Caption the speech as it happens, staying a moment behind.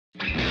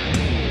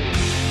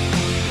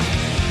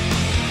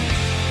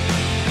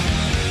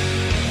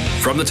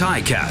from the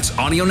Ticat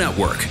Audio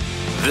Network.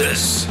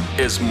 This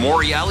is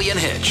Morreale and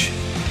Hitch.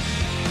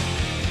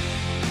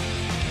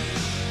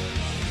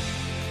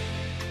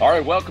 All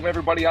right, welcome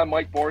everybody. I'm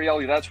Mike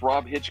Morreale. That's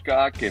Rob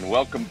Hitchcock, and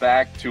welcome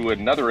back to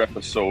another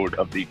episode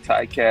of the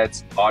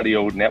Ticat's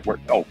Audio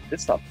Network. Oh,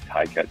 it's not the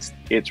Ticat's.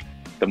 It's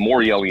the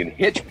Morreale and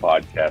Hitch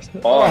podcast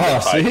on the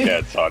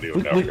Ticat's Audio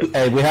Network.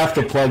 Hey, we have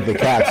to plug the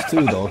Cats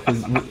too, though,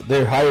 because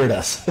they hired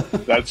us.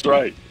 That's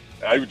right.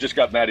 I just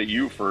got mad at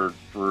you for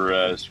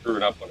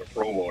screwing up on a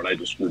promo, and I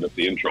just screwed up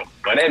the intro.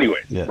 But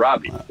anyways, yeah,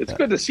 Robbie, it's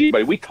good to see you,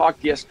 buddy. We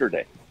talked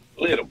yesterday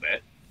a little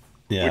bit,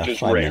 which is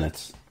 5 rare.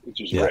 minutes. Which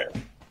is rare.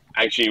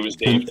 Actually, it was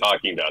Dave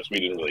talking to us. We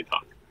didn't really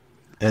talk.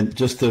 And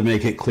just to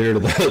make it clear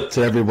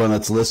to everyone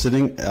that's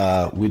listening,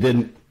 we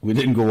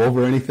didn't go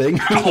over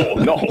anything. Oh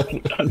no,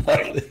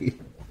 nothing.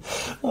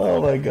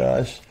 Oh my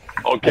gosh.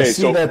 Okay, I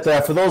see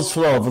that for those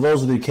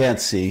of you who can't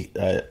see,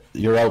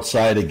 you're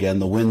outside again.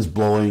 The wind's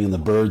blowing and the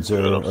birds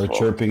are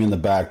chirping in the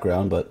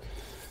background. But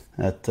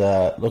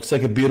that looks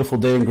like a beautiful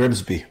day in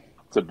Grimsby.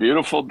 It's a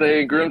beautiful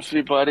day in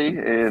Grimsby, buddy,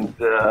 and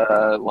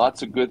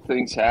lots of good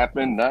things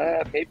happen.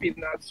 Maybe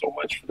not so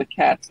much for the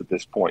Cats at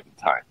this point in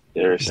time.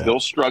 They're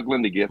still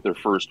struggling to get their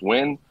first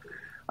win.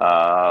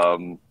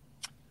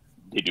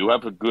 They do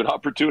have a good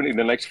opportunity in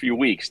the next few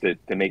weeks to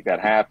make that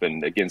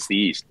happen against the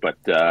East. But,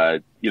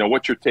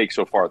 what's your take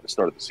so far at the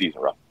start of the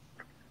season, Rob?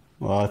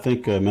 Well, I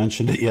think I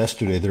mentioned it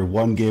yesterday. They're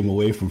one game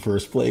away from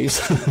first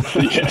place.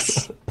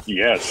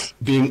 Yes.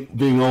 Being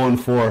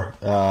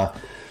 0-4.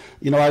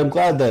 I'm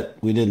glad that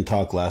we didn't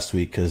talk last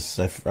week because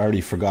I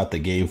already forgot the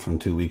game from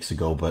 2 weeks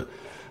ago. But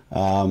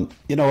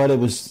you know what? It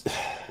was,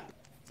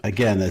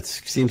 again, it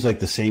seems like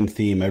the same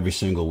theme every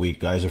single week.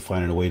 Guys are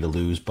finding a way to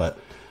lose, but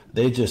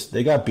they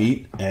got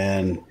beat.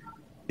 And,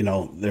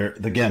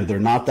 they're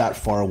not that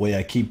far away.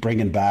 I keep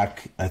bringing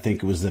back, I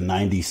think it was the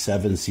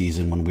 97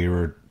 season when we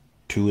were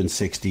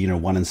 2-16 or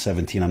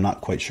 1-17. I'm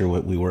not quite sure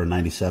what we were in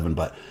 97,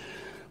 but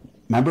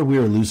remember we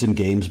were losing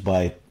games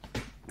by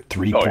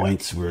 3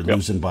 points. We were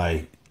losing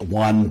by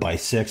 1, by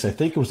 6. I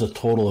think it was a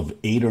total of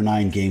 8 or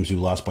 9 games we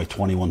lost by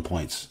 21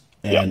 points.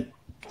 And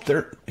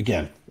they're,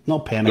 again, no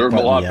panic. They're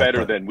a lot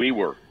better than we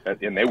were.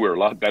 And they were a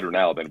lot better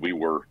now than we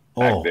were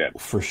back then.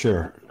 For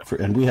sure.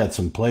 And we had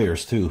some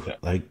players too.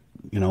 Yeah.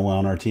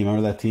 On our team.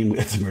 Remember that team? We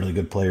had some really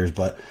good players.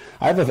 But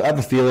I have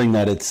a feeling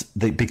that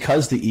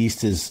because the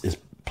East is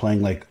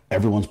playing like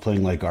everyone's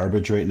playing like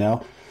garbage right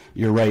now.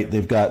 You're right.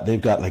 They've got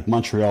like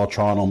Montreal,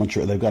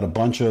 Toronto, They've got a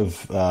bunch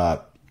of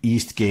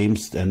East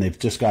games, and they've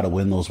just got to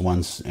win those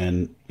ones,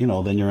 and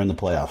then you're in the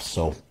playoffs.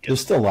 So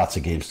there's still lots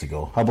of games to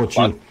go. How about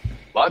you?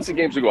 Lots of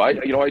games to go. I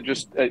think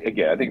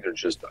they're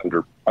just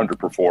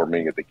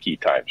underperforming at the key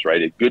times.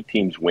 Right, good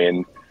teams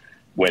win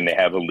when they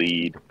have a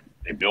lead.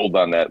 They build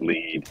on that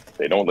lead.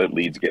 They don't let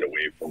leads get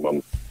away from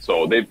them.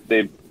 So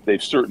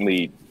they've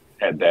certainly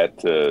had that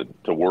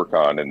to work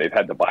on, and they've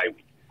had the bye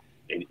week.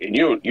 And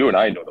you and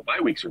I know the bye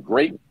weeks are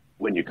great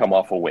when you come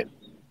off a win.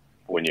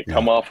 When you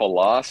come off a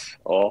loss,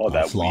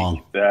 that's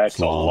long. That's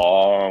a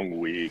long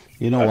week.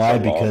 You know why?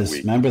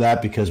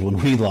 Because when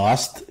we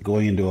lost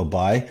going into a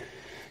bye,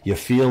 you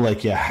feel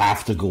like you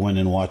have to go in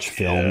and watch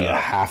film. You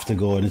have to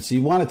go in and see.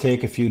 You want to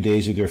take a few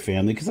days with your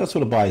family because that's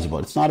what a bye is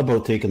about. It's not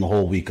about taking the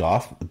whole week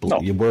off. No.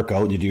 You work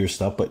out and you do your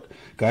stuff, but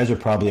guys are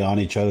probably on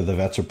each other. The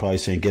vets are probably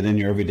saying, get in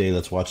here every day.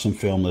 Let's watch some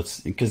film.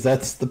 Because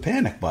that's the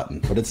panic button,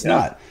 but it's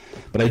not.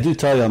 But I do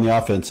tell you on the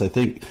offense, I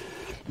think,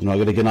 I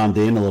got to get on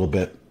Dane a little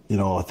bit.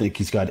 I think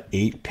he's got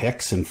 8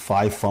 picks and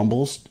 5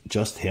 fumbles,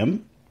 just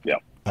him. Yeah.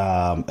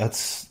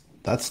 That's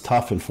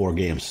tough in 4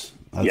 games.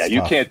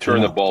 You can't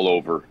turn the ball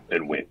over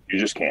and win. You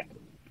just can't.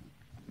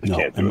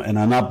 And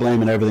I'm not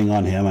blaming everything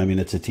on him. I mean,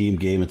 it's a team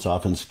game. It's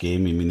offense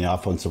game. I mean, the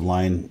offensive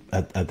line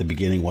at the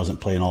beginning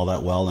wasn't playing all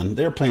that well, and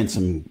they're playing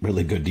some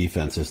really good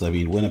defenses. I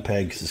mean,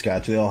 Winnipeg,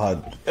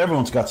 Saskatchewan,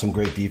 everyone's got some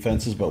great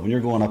defenses, but when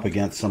you're going up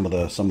against some of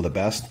the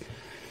best,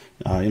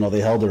 they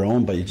held their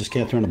own, but you just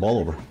can't turn the ball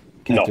over.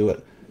 Can't do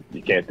it.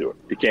 You can't do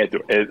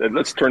it. And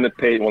let's turn the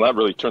page. Well, not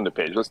really turn the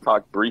page. Let's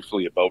talk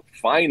briefly about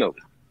finally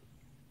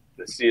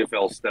the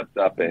CFL stepped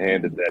up and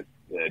handed that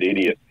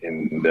idiot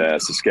in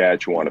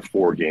Saskatchewan a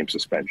 4-game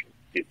suspension.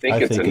 Do you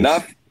think it's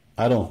enough?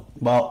 I don't.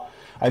 Well,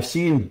 I've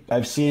seen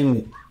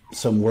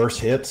some worse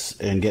hits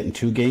and getting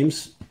 2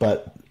 games,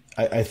 but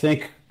I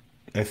think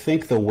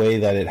the way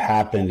that it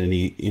happened and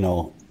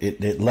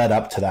it led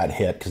up to that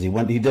hit because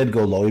he did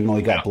go low even though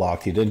he got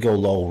blocked. He did go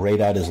low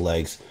right at his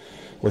legs,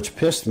 which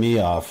pissed me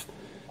off.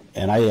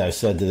 And I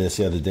said to this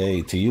the other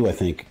day to you, I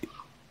think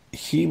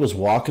he was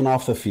walking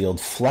off the field,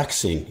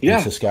 flexing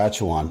in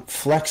Saskatchewan,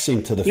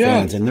 flexing to the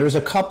fans. And there's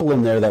a couple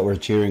in there that were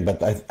cheering, but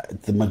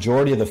the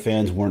majority of the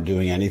fans weren't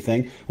doing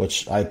anything,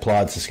 which I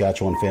applaud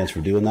Saskatchewan fans for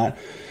doing that.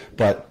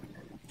 But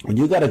when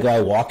you got a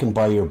guy walking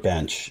by your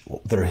bench,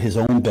 they're his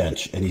own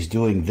bench, and he's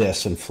doing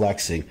this and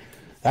flexing,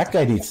 that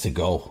guy needs to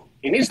go.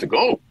 He needs to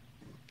go.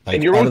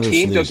 And your own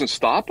team doesn't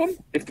stop him?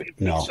 If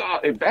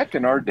back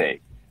in our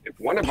day, if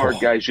one of our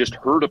guys just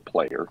hurt a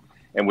player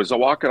and was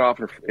walking off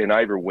in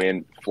either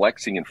win,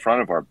 flexing in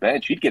front of our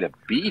bench, he'd get a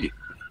beating.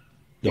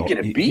 He'd get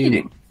a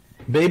beating.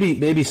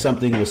 Maybe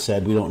something was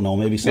said. We don't know.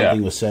 Maybe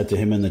something was said to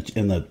him in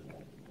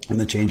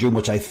the change room,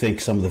 which I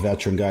think some of the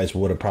veteran guys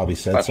would have probably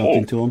said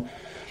something to him.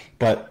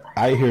 But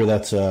I hear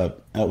that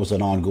was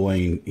an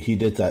ongoing. He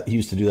did that. He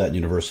used to do that in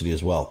university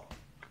as well.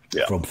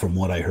 Yeah. From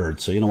what I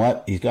heard. So you know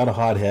what? He's got a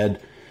hot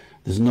head.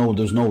 There's no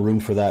room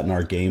for that in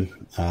our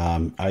game.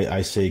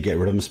 I say get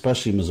rid of him,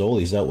 especially Mazzoli.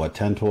 He's out, what,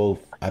 10, 12?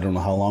 I don't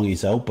know how long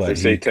he's out, but they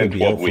say 10,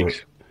 12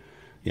 weeks.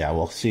 Yeah,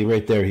 well, see,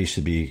 right there, he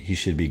should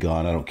be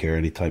gone. I don't care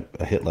any type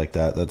of hit like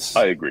that.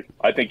 I agree.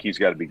 I think he's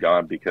got to be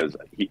gone because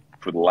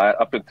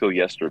up until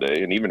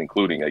yesterday, and even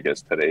including, I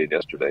guess, today and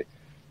yesterday,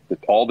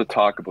 all the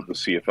talk about the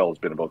CFL has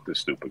been about this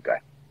stupid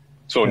guy.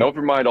 So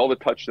never mind all the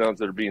touchdowns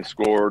that are being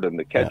scored and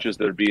the catches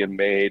that are being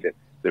made.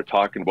 They're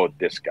talking about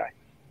this guy.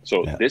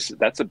 So that's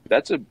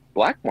a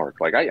black mark.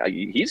 Like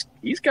he's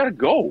got to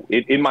go,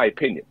 in my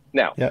opinion.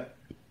 Now,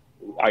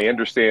 I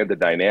understand the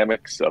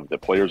dynamics of the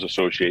Players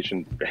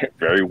Association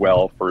very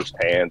well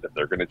firsthand, that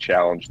they're going to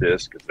challenge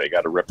this because they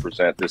got to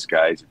represent this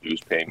guy as a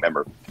dues-paying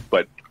member.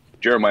 But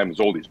Jeremiah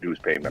Mazzoli's a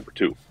dues-paying member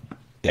too,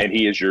 and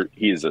he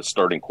is a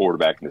starting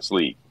quarterback in this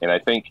league. And I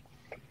think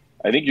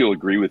you'll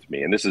agree with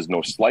me. And this is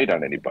no slight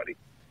on anybody,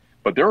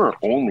 but there are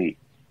only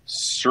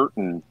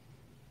certain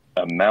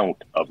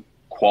amount of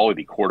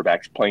quality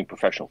quarterbacks playing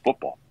professional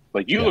football.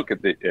 Like you look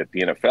at the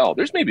NFL,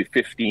 there's maybe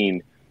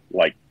 15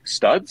 like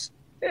studs,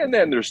 and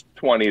then there's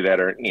 20 that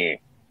are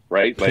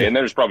right? Like, and then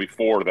there's probably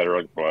 4 that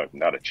are like, well,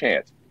 not a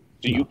chance.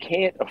 So you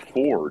can't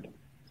afford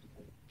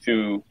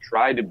to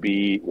try to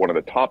be one of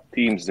the top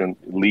teams in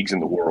leagues in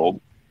the world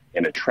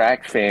and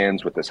attract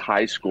fans with this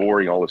high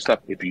scoring, all this stuff,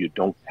 if you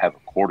don't have a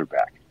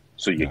quarterback.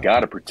 So you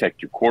got to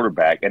protect your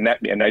quarterback, and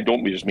I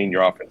don't just mean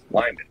your offensive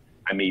lineman.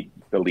 I mean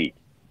the league.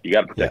 You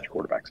got to protect your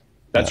quarterbacks.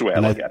 That's the way I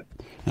look at it.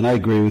 And I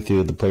agree with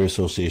you. The Players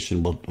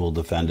Association will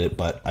defend it,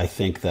 but I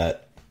think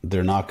that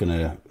they're not going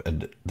to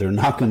in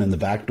the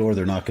back door.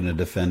 They're not going to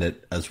defend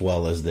it as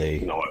well as they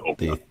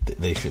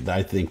should.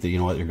 I think that, you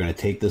know what, you're going to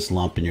take this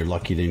lump, and you're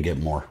lucky you didn't get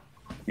more.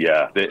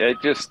 Yeah,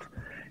 it's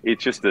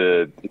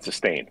a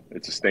stain.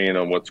 It's a stain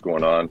on what's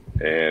going on,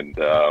 and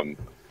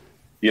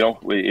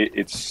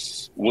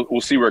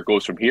we'll see where it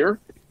goes from here.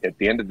 At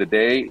the end of the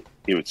day,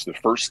 it's the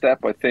first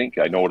step. I think.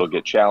 I know it'll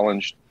get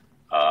challenged.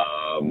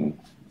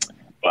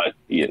 But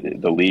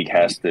the league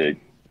has to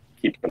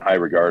keep in high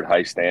regard,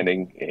 high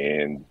standing,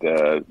 and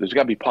there's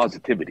got to be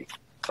positivity,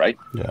 right?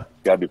 Yeah.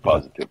 Got to be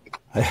positivity.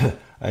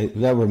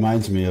 That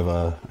reminds me of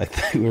I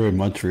think we were in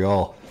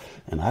Montreal,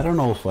 and I don't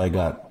know if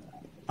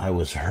I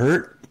was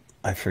hurt.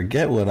 I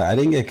forget I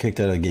didn't get kicked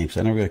out of the game, because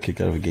I never got kicked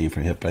out of a game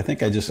for hip, but I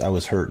think I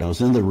was hurt, and I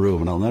was in the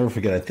room, and I'll never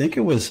forget. I think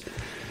it was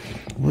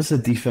the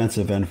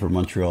defensive end for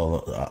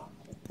Montreal,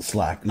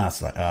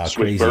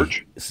 Crazy.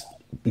 Birch?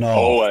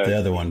 No, the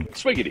other one.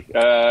 Swiggity.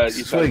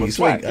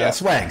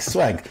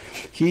 Swag.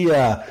 He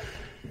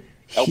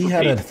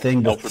had a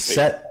thing that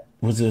Seth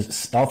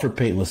was Alfred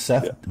Payton was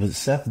Seth. Yeah. Was it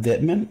Seth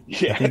Dittman?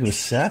 Yeah, I think it was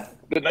Seth.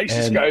 The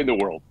nicest guy in the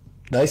world.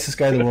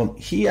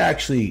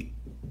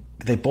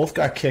 They both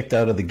got kicked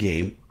out of the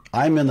game.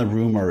 I'm in the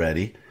room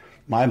already.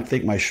 I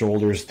think my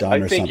shoulder's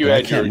done or something. I think you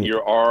had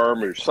your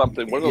arm or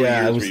something. One of those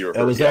years where you were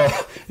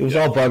hurt. It was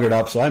all buggered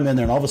up. So I'm in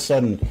there, and all of a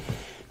sudden,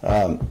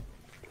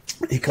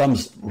 he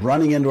comes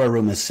running into our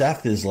room, and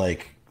Seth is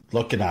like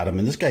looking at him,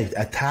 and this guy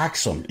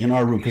attacks him in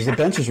our room because the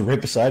benches were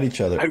right beside each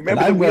other. I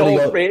remember we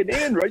all ran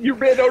in, right? You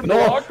ran out of the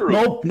locker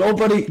room.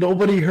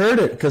 Nobody heard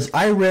it because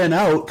I ran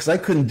out because I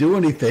couldn't do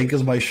anything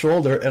because my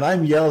shoulder, and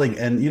I'm yelling.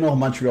 And you know how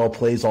Montreal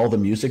plays all the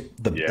music,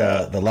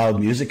 the loud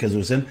music, because it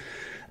was in.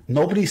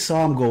 Nobody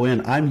saw him go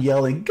in. I'm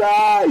yelling,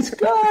 guys!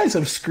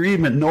 I'm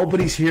screaming.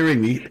 Nobody's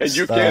hearing me. And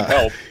you can't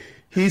help.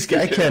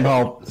 I can't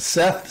help.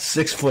 Seth,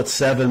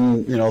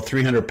 6'7",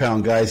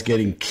 300-pound guys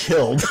getting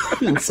killed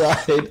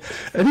inside,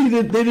 and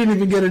they didn't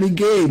even get any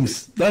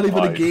games. Not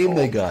even a game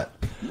they got.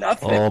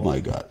 Nothing. Oh my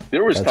God!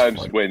 There was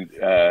times when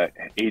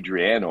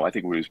Adriano, I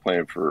think when he was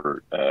playing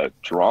for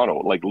Toronto,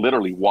 like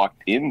literally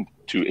walked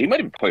into. He might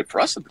have played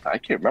for us at the time. I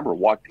can't remember.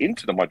 Walked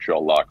into the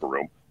Montreal locker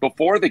room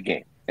before the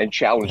game and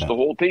challenged the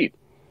whole team.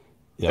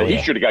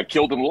 He should have got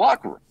killed in the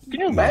locker room.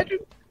 Can you imagine?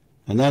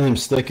 And then him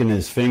sticking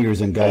his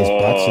fingers in guys'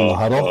 butts in the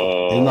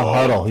huddle. In the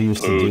huddle, he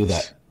used to do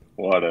that.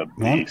 What a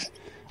beast.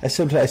 I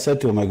said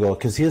to him, I go,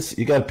 because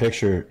you got a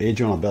picture,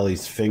 Adrian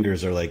Belli's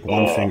fingers are like,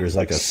 one finger's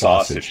like a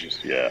sausage.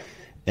 Yeah.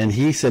 And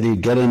he said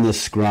he'd get in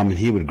this scrum and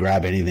he would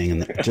grab anything,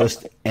 and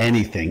just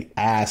anything,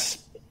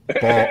 ass,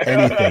 ball,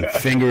 anything,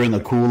 finger in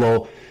the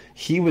culo.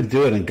 He would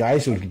do it, and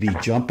guys would be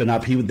jumping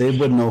up. They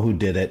wouldn't know who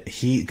did it.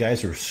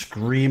 Guys were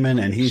screaming,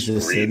 and he's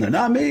just sitting there,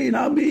 not me.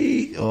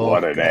 Oh,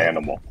 what an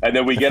animal. And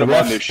then we get him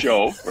on the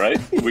show, right?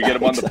 We get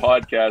him on the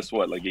podcast,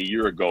 like a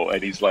year ago,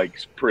 and he's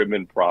like prim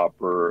and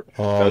proper,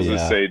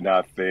 doesn't say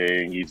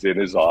nothing. He's in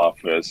his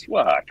office.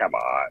 Well, come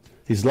on.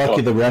 He's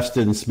lucky the refs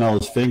didn't smell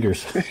his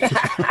fingers. Hey,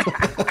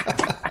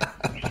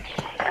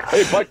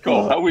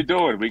 Butko, how we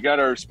doing? We got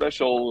our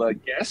special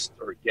guest.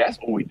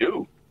 Oh, we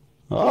do.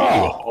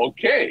 Oh.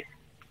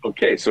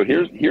 Okay, so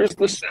here's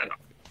the setup.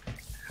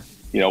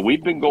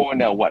 We've been going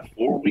now,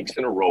 4 weeks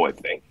in a row, I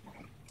think.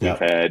 We've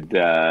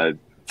had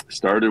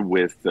started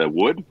with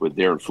Wood, with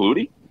Darren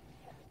Flutie.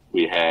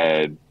 We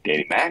had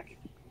Danny Mack.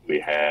 We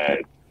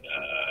had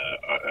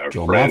our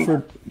Joe friend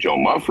Mumford. Joe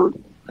Mumford.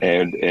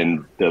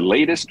 And the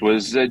latest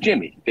was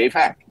Jimmy, Dave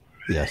Hack.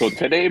 Yes. So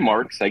today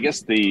marks, I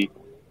guess, the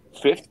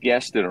 5th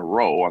guest in a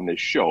row on this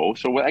show.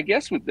 So I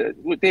guess with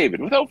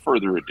David, without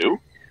further ado,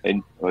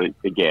 and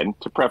again,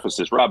 to preface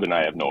this, Rob and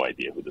I have no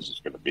idea who this is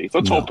going to be.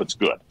 Let's hope it's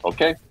good,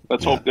 okay?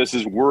 Let's hope this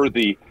is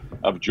worthy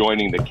of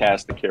joining the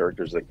cast of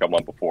characters that come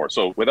on before.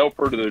 So without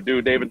further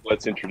ado, David,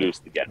 let's introduce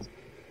the guest.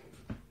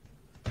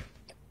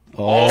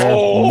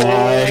 Oh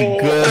my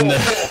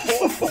goodness.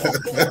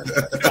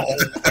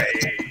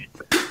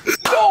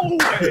 No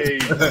way.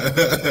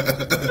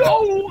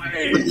 No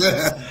way.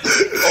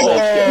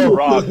 Okay,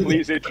 Rob,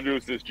 please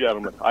introduce this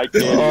gentleman. I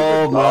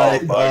can't.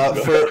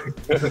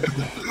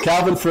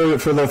 Calvin,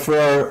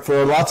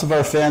 for lots of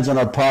our fans on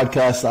our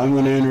podcast, I'm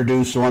going to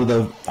introduce one of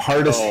the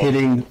hardest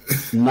hitting,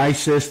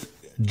 nicest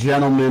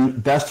gentleman,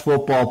 best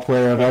football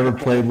player I've ever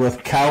played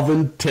with,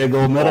 Calvin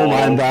Tiggle, middle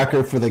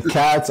linebacker for the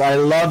Cats. I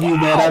love you,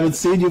 man. I haven't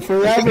seen you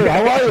forever.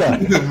 How are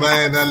you?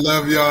 Man, I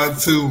love y'all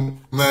too,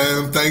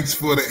 man. Thanks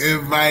for the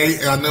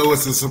invite. I know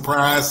it's a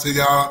surprise to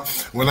y'all.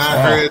 When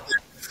I heard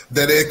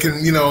that it can,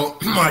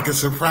 I can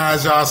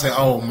surprise y'all, say,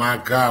 oh my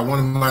God, one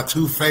of my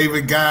 2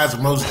 favorite guys,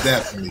 most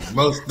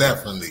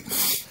definitely.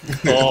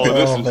 Oh,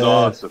 this is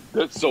awesome.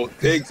 So,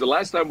 Tiggs, the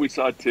last time we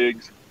saw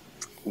Tiggs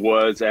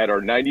was at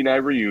our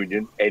 99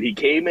 reunion, and he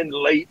came in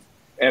late,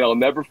 and I'll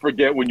never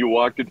forget when you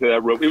walked into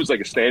that room. It was like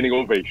a standing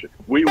ovation.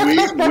 We were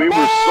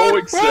so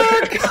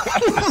excited.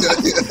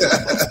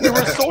 We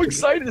were so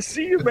excited to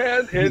see you,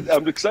 man, and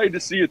I'm excited to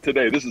see you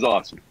today. This is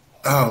awesome.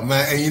 Oh,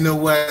 man, and you know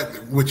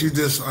what you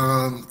just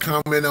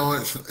commented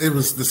on, it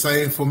was the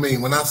same for me.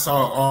 When I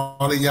saw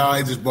all of y'all,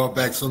 it just brought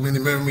back so many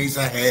memories.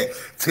 I had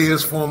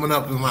tears forming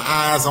up in my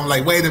eyes. I'm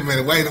like, wait a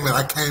minute,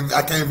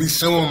 I can't be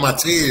showing my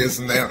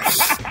tears now.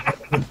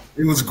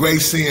 It was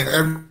great seeing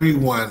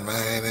everyone,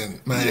 man,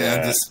 and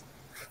I just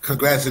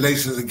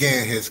congratulations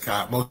again,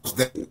 Hitchcock. Most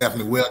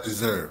definitely well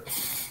deserved.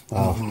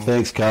 Oh,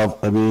 thanks, Cal.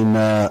 I mean,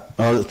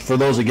 for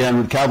those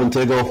again, Calvin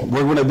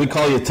Tiggle, we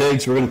call you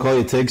Tiggs. We're going to call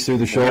you Tiggs through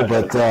the show,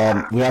 but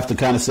we have to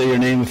kind of say your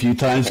name a few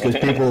times because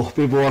people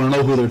want to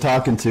know who they're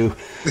talking to.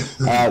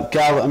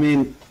 Cal, I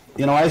mean,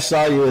 I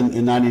saw you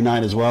in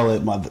 '99 as well.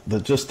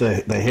 Just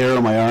the hair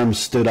on my arms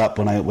stood up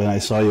when I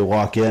saw you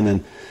walk in,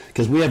 and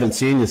because we haven't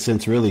seen you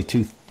since really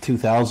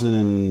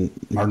 2000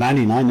 or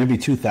 99, maybe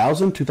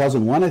 2000,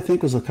 2001, I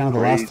think was kind of the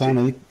last time.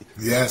 I think.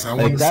 Yes,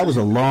 that was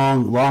a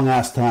long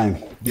ass time.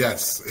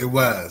 Yes, it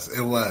was.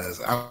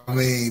 I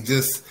mean,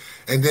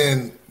 and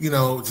then,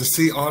 to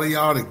see all of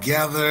y'all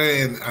together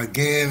and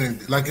again,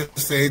 and like I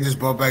said, it just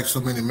brought back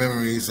so many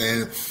memories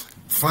and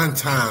fun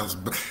times.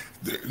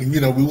 We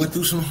went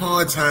through some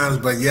hard times,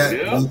 but yet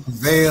we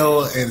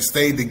prevailed and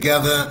stayed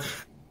together,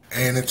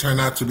 and it turned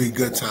out to be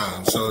good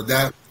times. So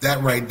that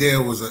right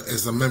there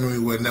is a memory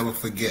we'll never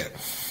forget.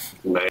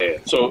 Man,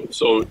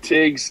 so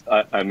Tiggs,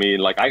 I mean,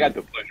 like I got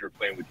the pleasure of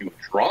playing with you in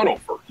Toronto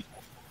first,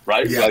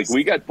 right? Yes. Like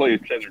we got played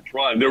in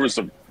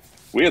Toronto.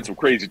 We had some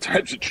crazy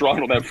times in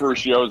Toronto that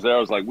first year I was there. I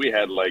was like, we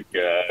had like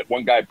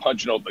one guy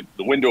punching out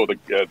the window of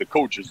the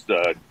coach's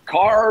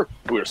car.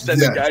 We were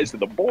sending guys to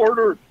the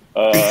border.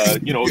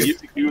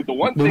 The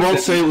one thing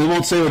we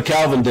won't say what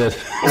Calvin did.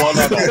 Well,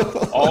 no.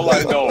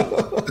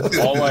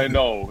 All I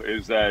know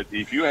is that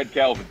if you had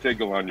Calvin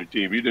Tiggle on your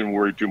team, you didn't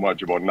worry too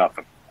much about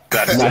nothing.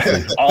 That's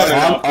nothing.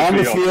 On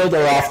the field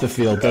or off the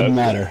field, doesn't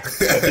matter.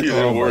 You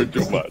didn't worry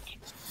too much.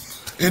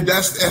 And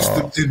that's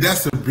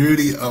the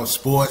beauty of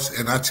sports.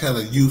 And I tell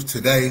the youth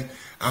today,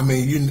 I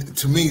mean,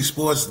 to me,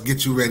 sports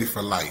get you ready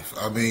for life.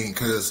 I mean,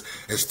 because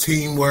it's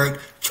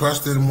teamwork,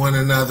 trusting one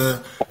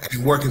another,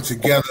 and working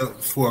together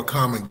for a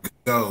common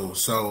goal.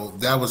 So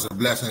that was a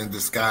blessing in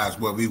disguise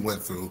what we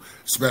went through,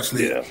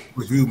 especially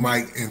with you,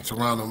 Mike, in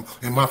Toronto,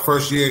 in my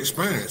first year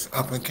experience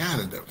up in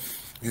Canada.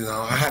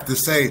 I have to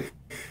say,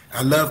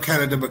 I love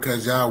Canada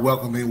because y'all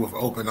welcomed me with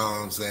open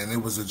arms, and it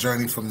was a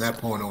journey from that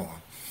point on.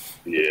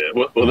 Yeah.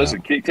 Well,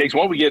 listen, Tiggs,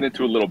 why don't we get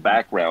into a little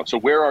background? So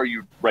where are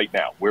you right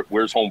now?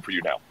 Where's home for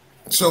you now?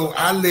 So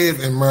I live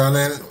in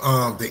Maryland,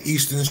 the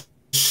Eastern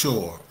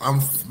Shore.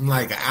 I'm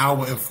like an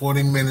hour and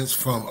 40 minutes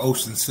from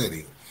Ocean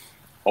City.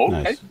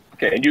 Okay. Nice.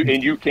 Okay. And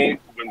you came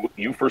when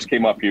you first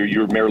came up here. You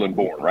were Maryland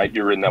born, right?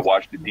 You're in that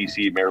Washington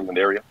D.C., Maryland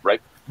area,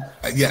 right?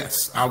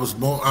 Yes, I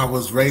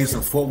was raised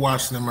in Fort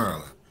Washington,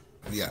 Maryland.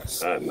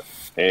 Yes.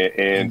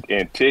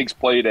 And Tiggs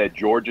played at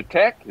Georgia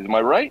Tech. Am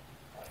I right?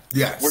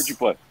 Yes. Where'd you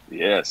play?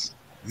 Yes.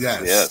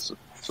 Yes.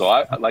 So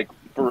I like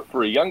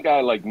for a young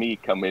guy like me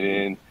coming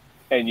in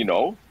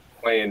and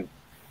playing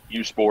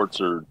U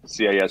Sports or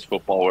CIS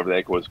football, whatever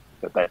that was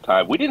at that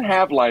time, we didn't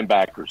have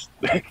linebackers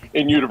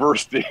in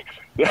university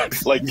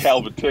like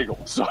Calvin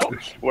Tiggle. So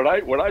when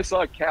I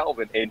saw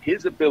Calvin and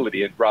his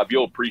ability, and Rob,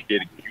 you'll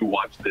appreciate it because you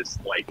watch this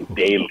like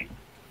daily.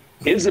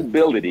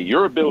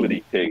 Your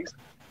ability, Tiggs,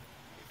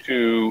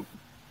 to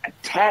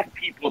attack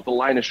people at the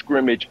line of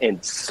scrimmage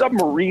and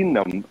submarine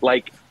them.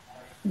 Like,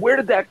 where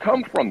did that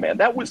come from, man?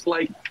 That was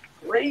like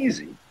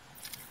crazy.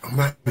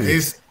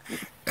 It's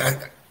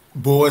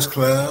Boys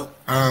Club.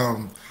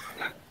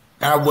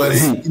 I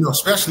was,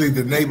 especially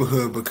the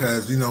neighborhood,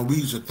 because we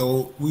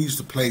used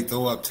to play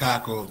throw up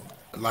tackle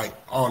like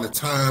all the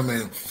time,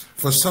 and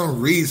for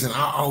some reason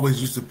I always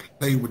used to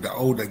play with the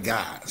older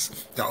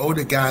guys. The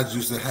older guys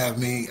used to have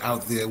me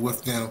out there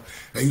with them.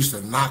 They used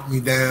to knock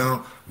me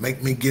down,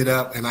 make me get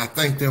up, and I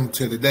thank them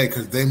to the day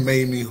because they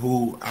made me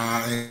who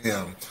I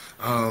am.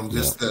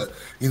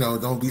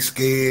 Don't be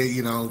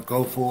scared,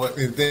 go for it.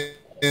 And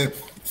then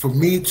for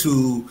me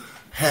to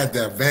have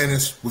the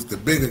advantage with the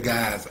bigger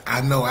guys,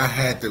 I know I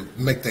had to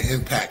make the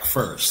impact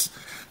first.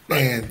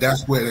 And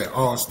that's where it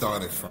all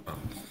started from.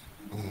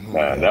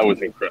 That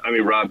was incredible. I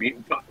mean, Rob,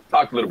 you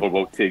talk a little bit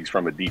about Tiggs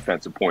from a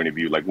defensive point of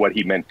view, like what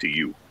he meant to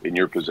you in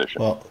your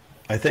position. Well,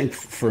 I think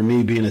for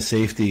me, being a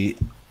safety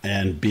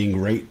and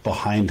being right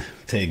behind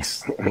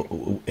Tiggs,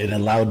 it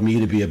allowed me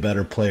to be a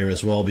better player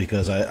as well,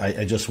 because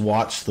I just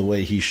watched the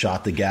way he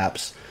shot the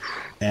gaps.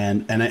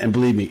 And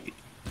believe me,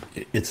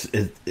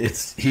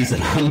 he's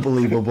an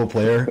unbelievable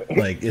player.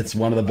 Like, it's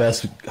one of the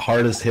best,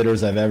 hardest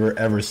hitters I've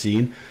ever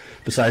seen,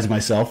 besides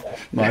myself.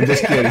 No, I'm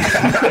just kidding.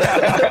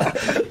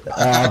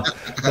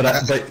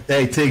 But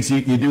hey, Tiggs,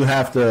 you do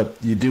have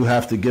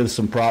to give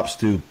some props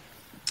to,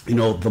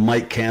 the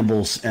Mike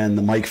Campbells and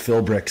the Mike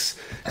Philbricks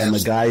and the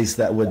guys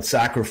that would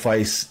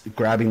sacrifice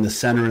grabbing the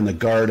center and the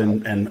guard,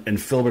 and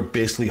Philbrick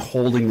basically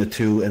holding the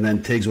two, and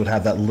then Tiggs would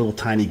have that little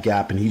tiny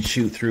gap and he'd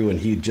shoot through and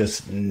he'd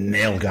just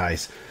nail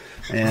guys.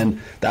 And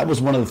that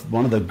was one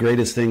of the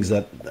greatest things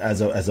that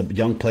as a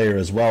young player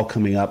as well,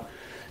 coming up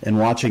and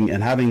watching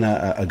and having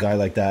a guy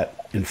like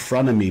that in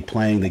front of me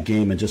playing the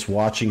game and just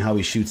watching how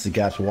he shoots the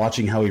gaps,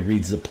 watching how he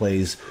reads the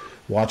plays,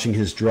 watching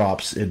his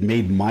drops. It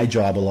made my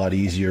job a lot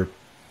easier,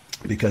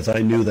 because I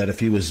knew that if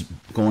he was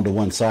going to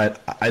one side,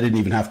 I didn't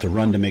even have to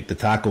run to make the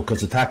tackle, because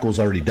the tackle was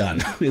already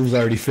done. It was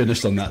already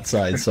finished on that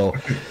side. So,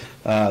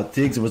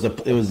 Tiggs, it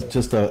was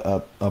just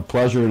a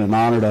pleasure and an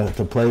honor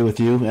to play with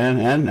you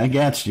and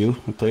against you.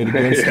 I played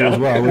against you as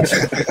well, which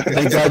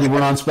thank God you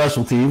weren't on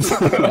special teams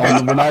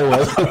when I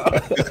was.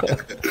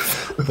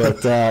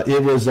 But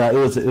it was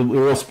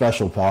real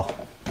special, pal.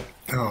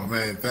 Oh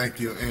man, thank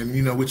you.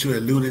 And what you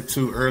alluded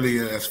to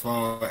earlier, as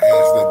far as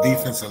the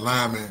defensive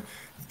lineman.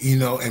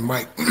 And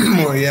Mike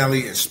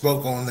Morreale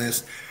spoke on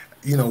this,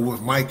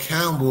 with Mike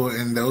Campbell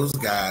and those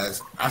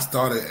guys. I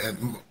started at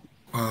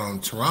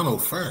Toronto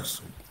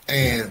first,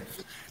 and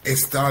it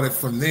started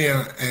from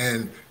there.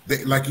 And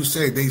they, like you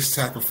say, they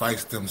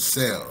sacrificed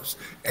themselves,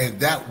 and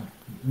that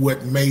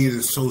what made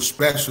it so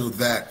special,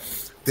 that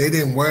they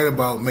didn't worry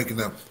about making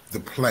the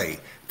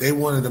play. They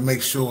wanted to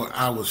make sure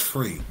I was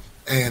free,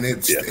 and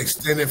it's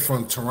extended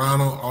from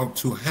Toronto on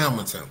to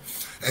Hamilton.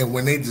 And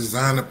when they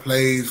design the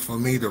plays for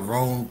me to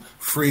roam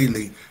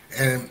freely,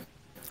 and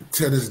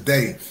to this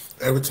day,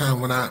 every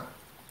time when I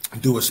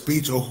do a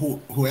speech or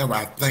whoever,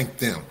 I thank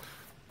them,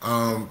 for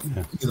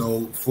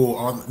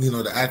all,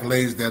 the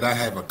accolades that I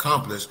have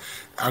accomplished.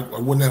 I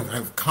wouldn't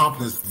have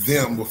accomplished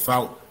them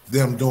without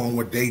them doing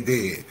what they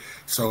did.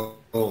 So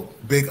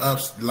big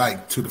ups to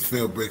the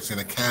Philbricks and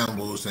the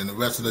Campbells and the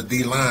rest of the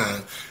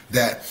D-line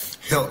that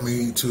helped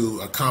me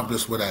to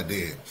accomplish what I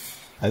did.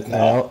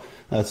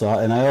 That's all,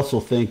 and I also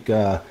think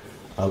a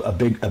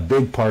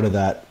big part of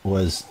that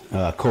was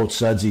Coach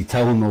Sudsy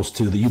telling those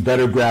two that you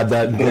better grab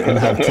that and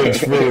have Tiggs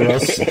free, or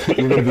else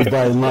you're going to be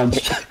buying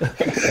lunch.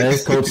 Hey,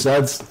 Coach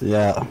Suds,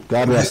 yeah,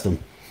 God rest him.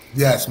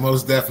 Yes,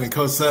 most definitely.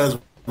 Coach Suds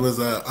was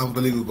an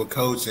unbelievable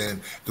coach, and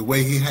the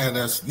way he had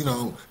us,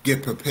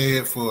 get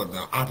prepared for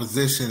the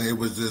opposition, it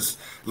was just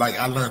like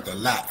I learned a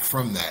lot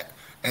from that.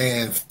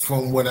 And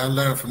from what I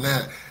learned from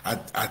that,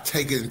 I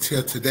take it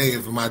until today.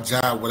 For my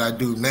job, what I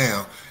do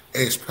now,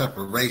 is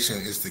preparation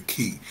is the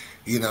key.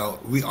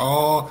 We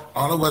all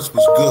of us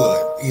was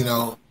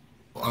good,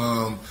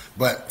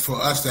 but for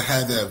us to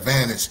have the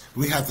advantage,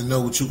 we have to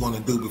know what you're going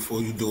to do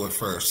before you do it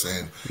first,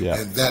 and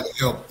that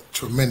helped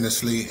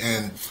tremendously.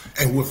 And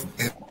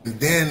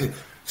then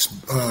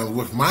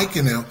with Mike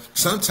and them,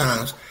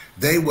 sometimes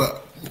they would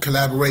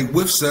collaborate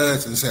with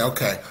Suds and say,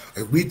 okay,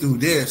 if we do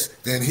this,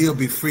 then he'll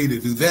be free to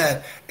do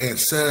that. And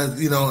Suds,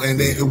 and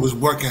then it was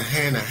working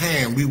hand in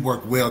hand. We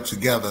worked well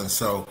together, and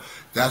so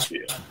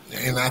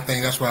and I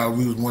think that's why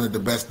we was one of the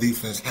best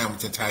defense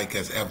Hamilton Ticat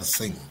has ever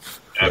seen,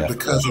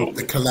 because of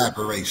the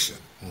collaboration.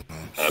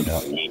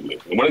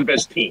 Absolutely. And one of the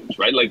best teams,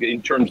 right? Like,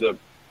 in terms of,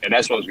 and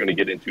that's what I was going to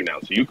get into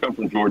now. So you come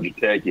from Georgia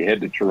Tech, you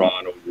head to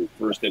Toronto, your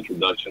first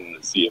introduction in the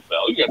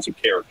CFL. You got some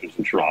characters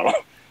in Toronto.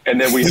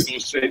 And then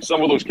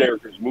some of those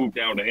characters moved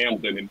down to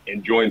Hamilton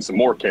and joined some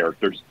more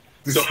characters.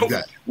 So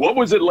what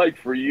was it like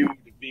for you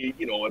to be,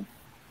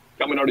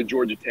 coming out of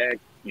Georgia Tech,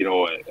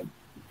 a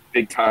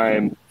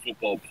big-time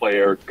football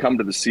player, come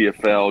to the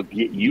CFL,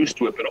 get used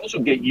to it, but also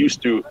get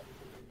used to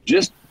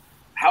just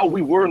how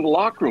we were in the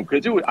locker room?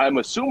 Because I'm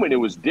assuming it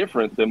was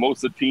different than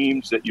most of the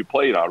teams that you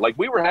played on. Like,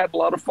 we were having a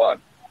lot of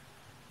fun.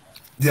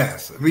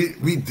 Yes,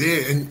 we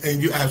did,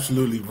 and you're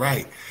absolutely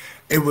right.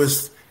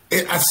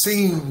 I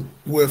seen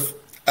with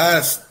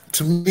us,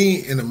 to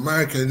me, in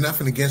America,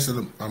 nothing against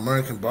the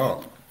American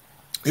ball,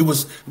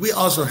 we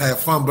also had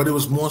fun, but it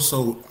was more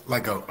so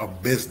like a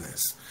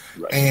business.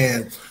 Right.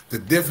 And the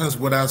difference,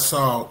 what I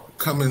saw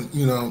coming,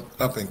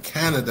 up in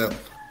Canada,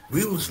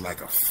 we was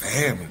like a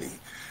family.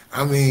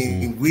 I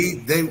mean,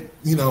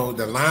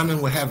 the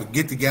linemen would have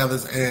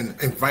get-togethers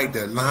and invite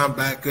the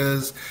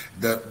linebackers,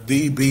 the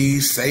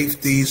DBs,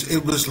 safeties.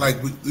 It was like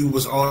we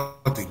was all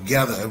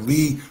together, and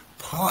we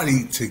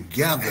partied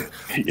together.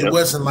 Yep. It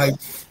wasn't like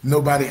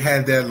nobody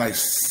had their like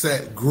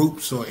set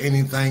groups or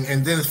anything.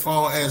 And then as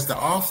far as the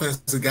offense,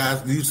 the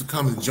guys used to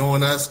come and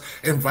join us,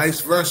 and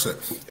vice versa.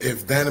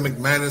 If Danny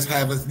McManus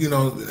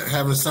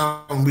having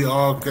something, we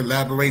all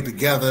collaborate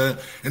together,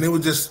 and it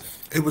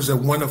was a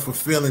wonderful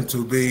feeling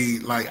to be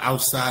like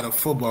outside of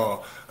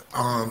football.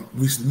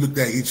 We looked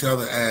at each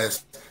other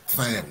as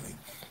family.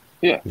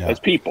 Yeah. As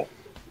people.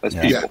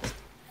 Yeah.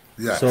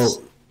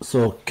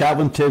 So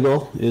Calvin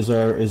Tiggle is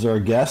our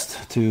guest.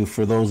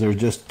 For those that are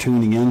just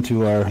tuning in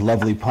to our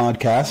lovely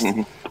podcast.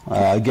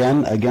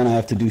 Mm-hmm. Again, I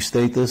have to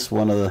state this: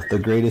 one of the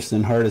greatest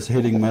and hardest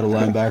hitting middle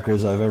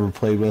linebackers I've ever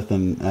played with,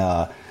 and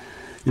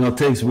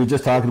Tiggs, we were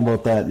just talking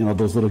about that,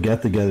 those little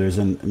get-togethers,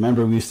 and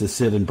remember we used to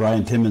sit in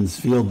Brian Timmons'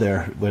 field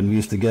there when we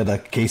used to get a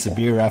case of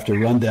beer after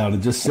rundown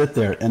and just sit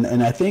there,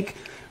 and I think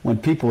when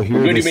people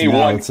hear this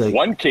now, it's like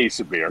one case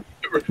of beer.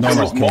 There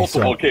was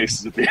multiple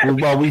cases of beer.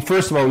 Well, we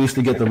used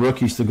to get the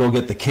rookies to go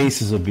get the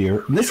cases of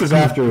beer. And this is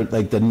after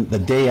like the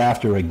day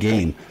after a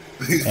game.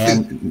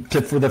 And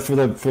for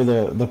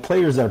the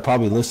players that are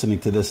probably listening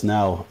to this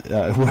now,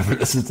 whoever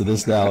listens to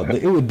this now,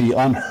 it would be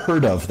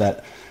unheard of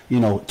that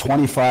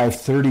 25,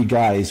 30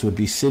 guys would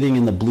be sitting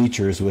in the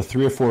bleachers with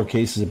 3 or 4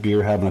 cases of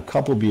beer, having a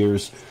couple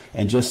beers,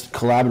 and just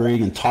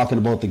collaborating and talking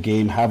about the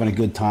game, having a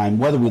good time.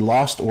 Whether we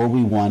lost or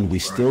we won, we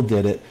still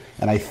did it.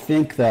 And I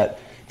think that,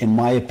 in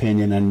my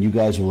opinion, and you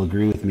guys will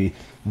agree with me,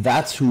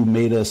 that's who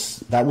made us,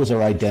 that was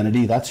our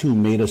identity, that's who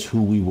made us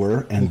who we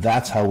were, and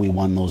that's how we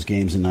won those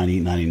games in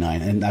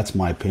 98-99, and that's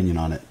my opinion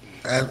on it.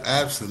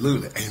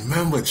 Absolutely. And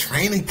remember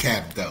training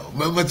camp, though.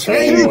 Remember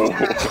training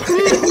camp?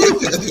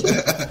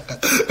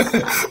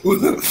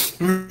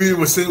 We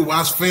would sit and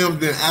watch film,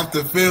 then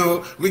after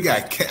film, we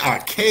got a keg.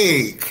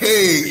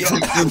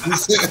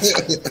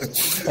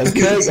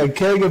 A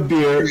keg of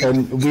beer,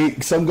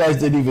 and some guys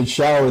didn't even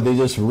shower. They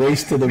just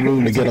raced to the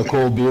room to get a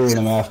cold beer in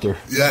them after.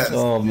 Yes.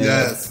 Oh, man.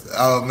 Yes.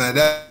 Oh, man.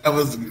 That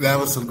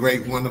was some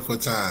great, wonderful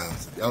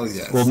times. Oh,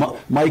 yes. Well,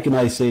 Mike and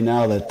I say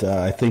now that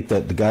I think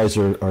that the guys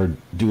are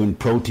doing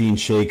protein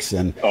shakes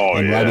and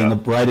riding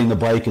the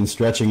bike and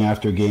stretching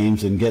after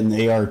games and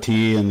getting ART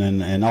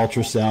and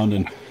ultrasound,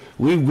 and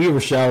we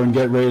were showering,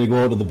 getting ready to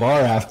go out to the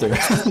bar after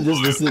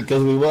just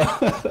because we won.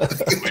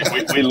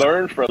 we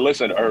learned from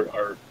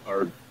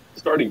our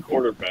starting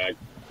quarterback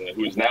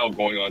who's now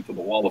going on to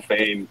the Wall of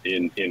Fame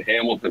in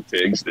Hamilton,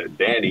 Tiggs, that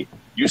Danny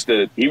he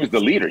was the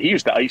leader. He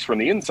used to ice from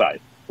the inside.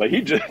 Like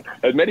he just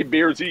as many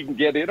beers as he can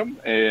get in him,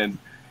 and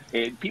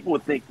people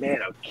would think, man,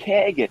 a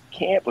keg at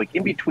camp, like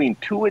in between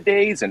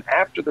 2-a-days and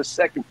after the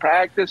second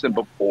practice and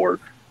before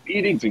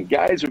meetings, and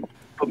guys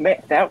but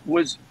man, that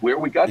was where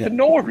we got to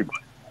know everybody.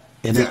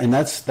 And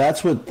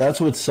that's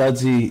what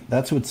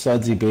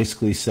Sudsy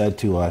basically said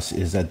to us,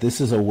 is that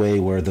this is a way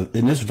where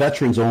and this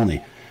veterans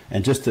only,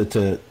 and just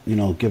to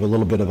give a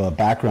little bit of a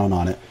background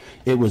on it.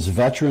 It was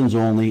veterans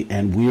only,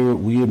 and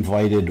we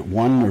invited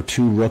 1 or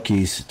 2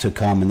 rookies to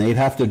come, and they'd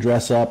have to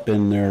dress up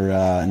in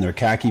their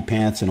khaki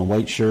pants and a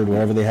white shirt,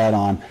 whatever they had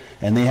on,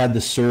 and they had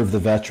to serve the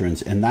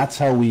veterans, and that's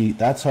how we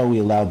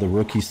allowed the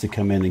rookies to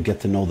come in and get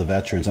to know the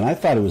veterans. And I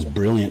thought it was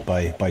brilliant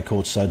by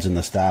Coach Suds and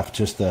the staff,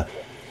 just to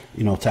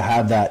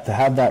have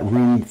that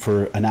room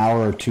for an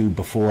hour or 2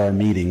 before our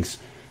meetings,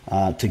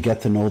 to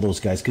get to know those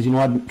guys. Because you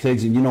know what,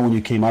 Tiggs, when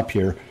you came up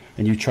here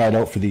and you tried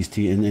out for these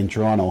teams in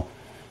Toronto,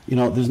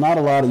 there's not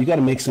a lot of, you got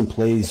to make some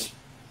plays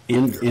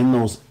in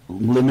those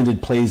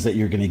limited plays that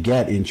you're going to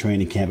get in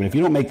training camp. And if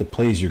you don't make the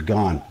plays, you're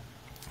gone.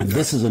 And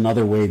this is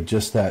another way,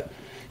 just that,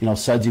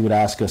 Sudsy would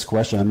ask us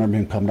questions. I remember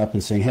him coming up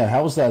and saying, hey,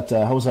 how was that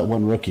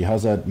one rookie?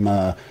 How's that,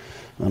 I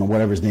don't know,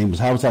 whatever his name was,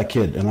 how was that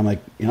kid? And I'm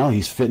like,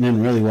 he's fitting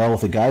in really well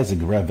with the guys. The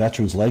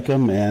veterans like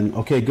him, and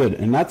okay, good.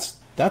 And that's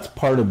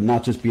part of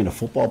not just being a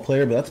football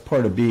player, but that's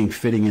part of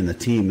fitting in the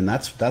team, and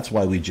that's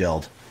why we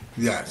gelled.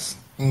 Yes.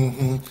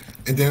 Mm-hmm.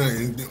 And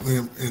then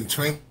in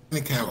training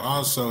camp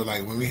also,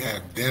 like when we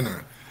have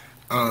dinner,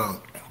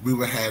 we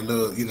would have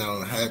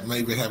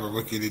maybe have a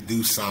rookie to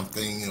do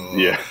something,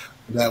 or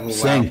that would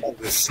sing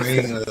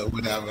or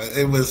whatever.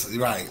 It was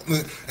right,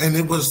 and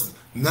it was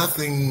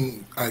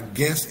nothing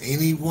against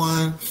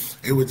anyone.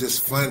 It was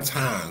just fun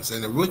times,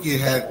 and the rookie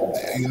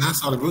and I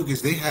saw the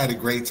rookies, they had a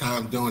great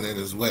time doing it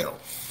as well,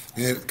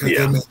 because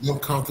they made them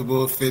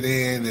comfortable, fit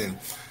in, and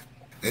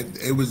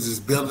it was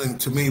just building.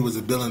 To me, it was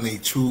building a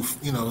true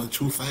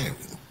family.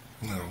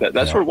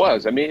 That's what it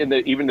was. I mean,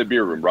 even the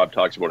beer room, Rob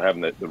talks about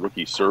having the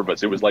rookies serve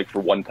us. It was like for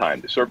one time.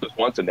 They served us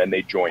once, and then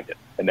they joined it,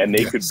 and then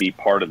they could be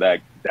part of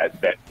that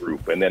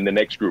group, and then the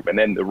next group, and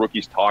then the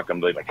rookies talk.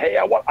 And they're like, "Hey,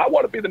 I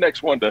want to be the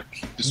next one to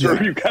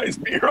serve you guys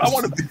beer. I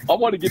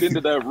want to get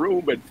into that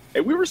room."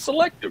 And we were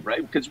selective,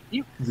 right? Because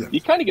you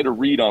kind of get a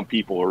read on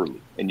people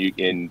early,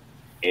 and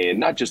and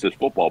not just as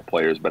football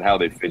players, but how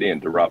they fit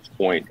in, to Rob's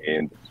point.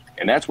 And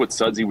that's what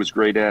Sudsy was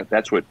great at.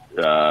 That's what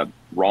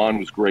Ron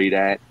was great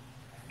at,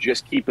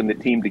 just keeping the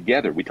team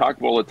together. We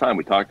talked all the time.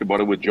 We talked about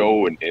it with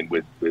Joe and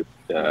with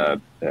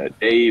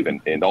Dave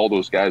and all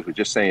those guys. We're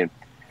just saying,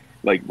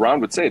 like Ron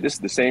would say, this is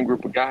the same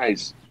group of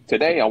guys.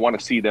 Today, I want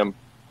to see them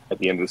at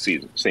the end of the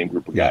season, same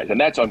group of guys.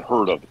 And that's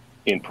unheard of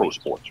in pro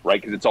sports,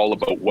 right? Because it's all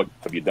about what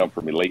have you done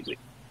for me lately.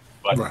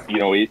 But, right.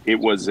 It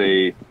was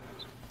a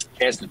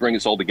chance to bring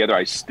us all together.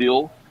 I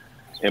still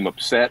am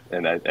upset,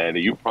 and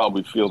you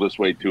probably feel this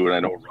way too, and I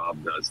know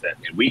Rob does, that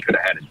and we could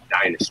have had a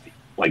dynasty.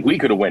 Like, we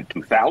could have went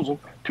 2000,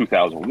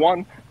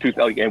 2001,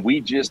 2000, and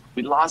we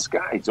lost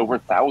guys over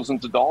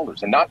thousands of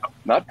dollars. And not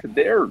because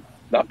their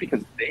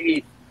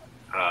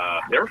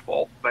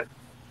fault, but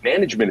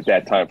management at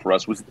that time for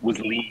us was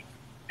lean.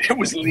 It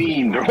was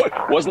lean. There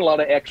wasn't a lot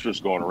of extras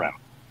going around.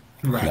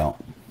 Right. No.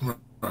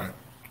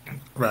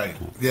 Right.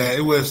 Yeah,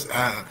 it was.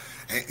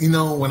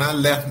 When I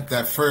left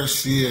that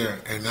first year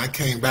and I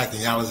came back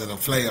and y'all was in the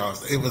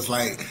playoffs, it was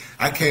like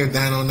I came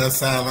down on that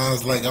side and I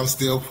was like, I'm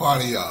still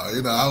part of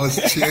y'all. I was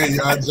cheering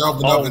y'all,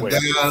 jumping up and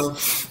down,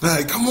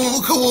 like, come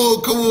on.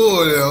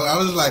 I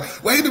was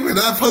like, wait a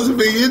minute, I'm supposed to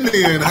be in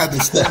there, and I had to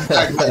step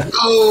back, like,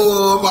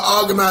 I'm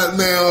organized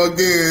now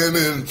again,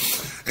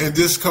 and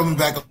just coming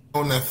back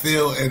on that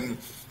field and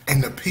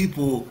the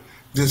people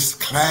just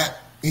clap.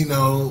 And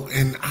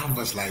I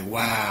was like,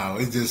 wow,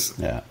 it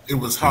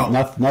was hard.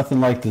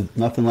 Nothing like the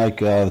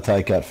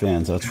Ticat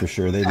fans, that's for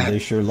sure. They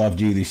sure loved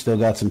you. They still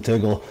got some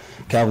Calvin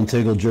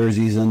Tiggle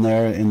jerseys in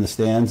there in the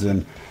stands,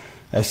 and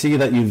I see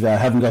that you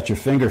haven't got your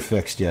finger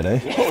fixed yet, eh?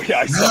 Oh yeah,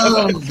 I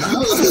saw that.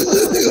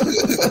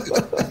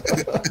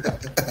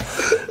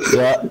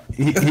 Yeah,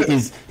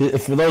 he's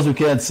for those who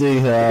can't see,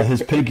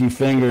 his pinky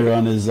finger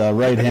on his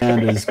right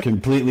hand is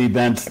completely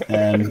bent,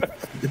 and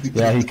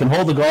yeah, he can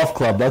hold a golf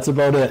club. That's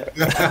about it.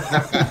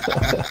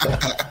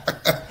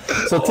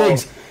 So,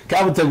 Tiggs,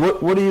 Calvin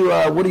Tiggle, what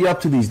are you up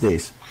to these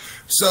days?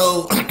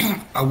 So,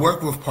 I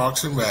work with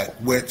Parks and Rec,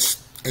 which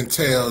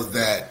entails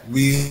that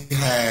we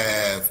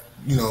have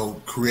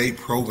create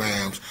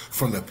programs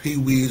from the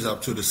Pee-wees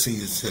up to the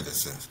senior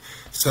citizens.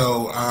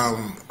 So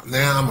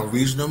now I'm a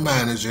regional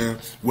manager,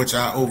 which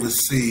I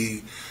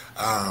oversee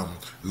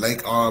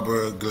Lake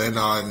Arbor, Glen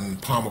Arden,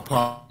 Palmer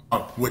Park,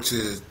 which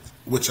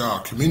are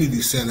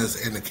community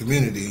centers in the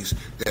communities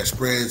that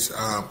spreads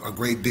a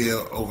great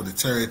deal over the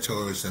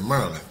territories in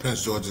Maryland,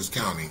 Prince George's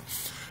County.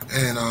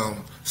 And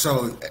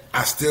so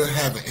I still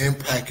have an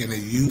impact in the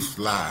youth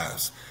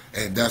lives.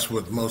 And that's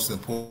what's most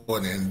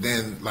important. And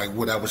then, like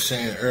what I was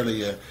saying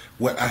earlier,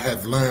 what I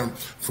have learned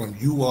from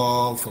you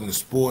all, from the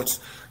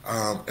sports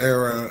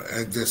era,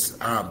 and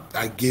just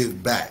I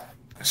give back,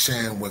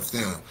 sharing with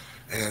them.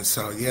 And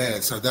so,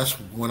 so that's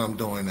what I'm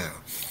doing now.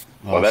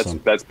 Well,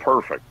 awesome. That's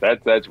perfect.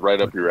 That's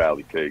right up your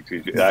alley, Tiggs.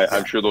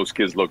 I'm sure those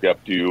kids look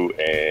up to you,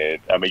 and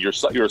I mean,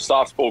 you're a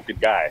soft-spoken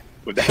guy.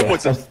 But that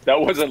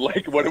wasn't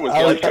like what it was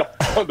like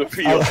on the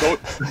field.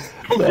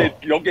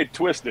 Don't get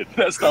twisted.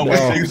 That's not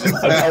what Tiggs is.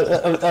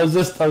 I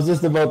was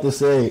just about to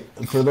say,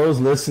 for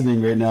those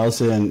listening right now,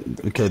 saying,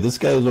 okay, this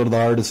guy is one of the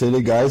hardest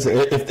hitting guys.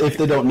 If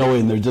they don't know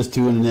him, they're just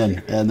tuning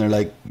in, and they're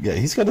like, yeah,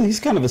 he's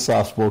kind of a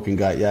soft-spoken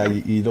guy. Yeah,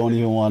 you don't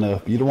even want to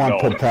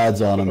put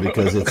pads on him,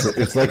 because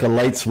it's like a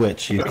light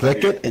switch. You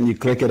click it and you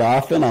click it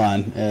off and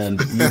on, and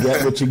you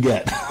get what you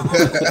get.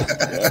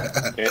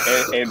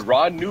 And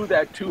Ron knew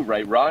that too,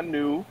 right? Ron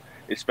knew.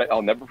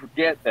 I'll never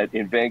forget that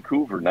in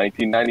Vancouver,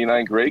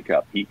 1999 Grey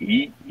Cup,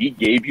 he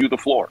gave you the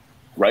floor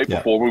right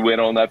before we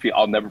went on that field.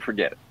 I'll never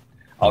forget it,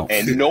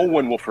 and no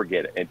one will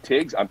forget it. And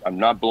Tiggs, I'm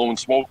not blowing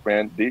smoke,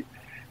 man.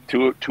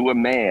 To a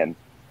man,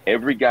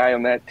 every guy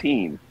on that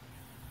team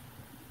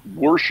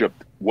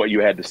worshipped what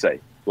you had to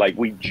say. Like,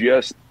 we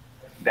just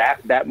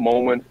that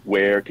moment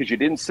where, because you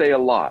didn't say a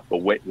lot, but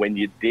when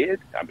you did,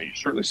 I mean, you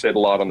certainly said a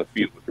lot on the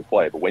field with your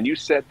play. But when you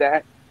said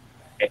that,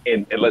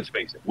 and let's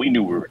face it, we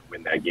knew we were going to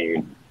win that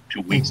game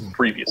 2 weeks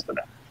previous to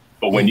that.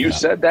 But when you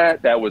said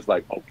that was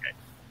like, okay,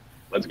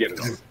 let's get it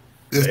on.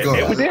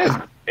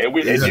 And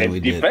we did.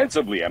 And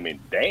defensively, I mean,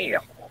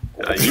 damn.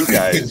 You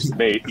guys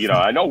made,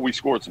 I know we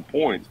scored some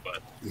points,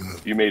 but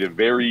you made it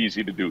very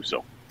easy to do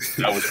so.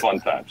 That was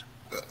fun times.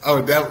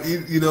 Oh, that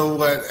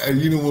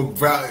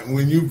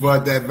when you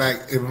brought that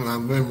back in my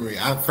memory,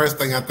 first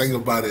thing I think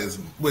about is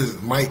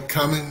Mike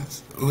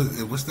Cummins.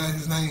 What's that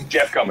his name?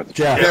 Jeff Cummins.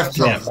 Jeff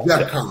Cummins.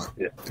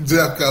 Yeah.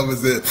 Jeff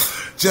Cummins.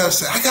 Jeff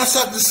said, "I got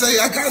something to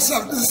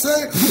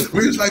say.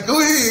 We was like,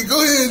 go ahead,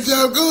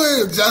 Jeff, go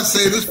ahead. Jeff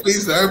said this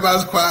piece, and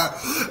everybody's quiet.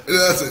 And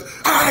I said,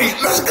 all right,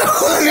 let's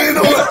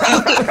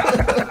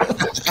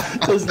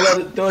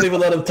go. Don't even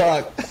let him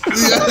talk.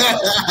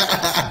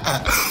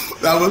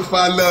 That was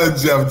fun. Love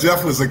Jeff.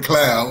 Jeff was a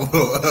clown.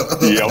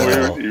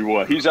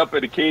 He's up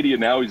at Acadia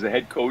now. He's the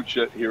head coach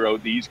here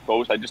out the East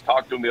Coast. I just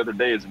talked to him the other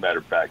day, as a matter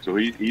of fact. So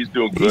he's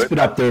doing good. He's been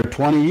up there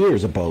 20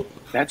 years about.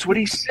 That's what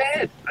he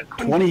said.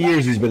 20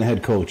 years he's been a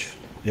head coach.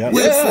 Yeah.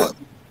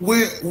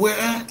 Where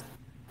at?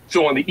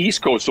 So on the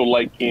East Coast, so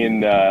like in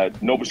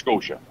Nova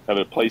Scotia, at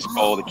a place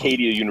called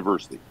Acadia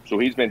University. So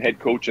he's been head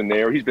coaching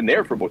there. He's been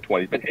there for about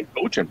 20. He's been head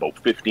coaching about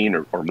 15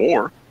 or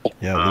more.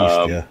 Yeah,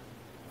 at least,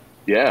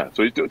 Yeah.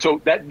 So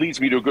that leads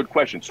me to a good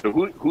question. So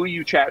who are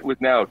you chatting with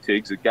now,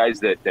 Tiggs? The guys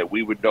that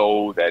we would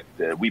know, that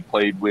we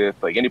played with,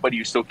 like anybody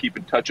you still keep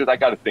in touch with? I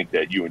got to think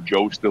that you and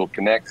Joe still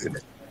connect and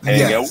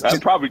hang out.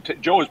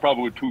 Joe is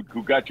probably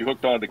who got you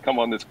hooked on to come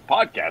on this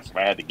podcast, if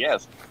I had to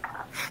guess.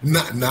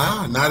 Not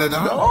at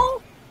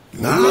all.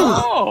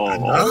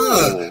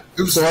 No.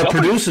 So our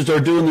producers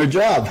are doing their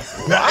job.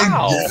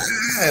 Wow.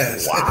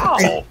 Yes.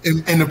 Wow.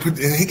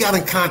 And he got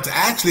in contact.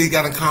 Actually, he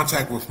got in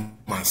contact with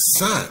my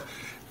son,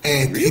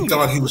 and he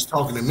thought he was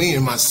talking to me.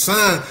 And my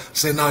son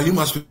said, "No, you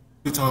must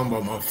be talking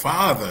about my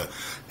father."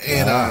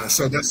 And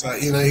so that's how,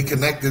 he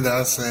connected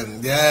us.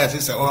 And he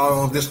said,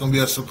 "Oh, this is gonna be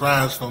a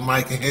surprise for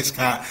Mike and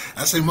Hitchcock."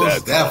 I said,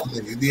 "Most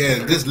definitely,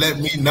 yeah. Just let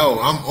me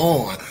know. I'm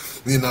on."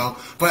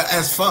 But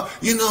as far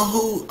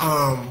who.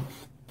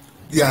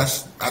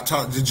 Yes, I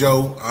talked to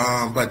Joe,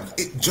 but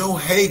Joe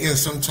Hagan,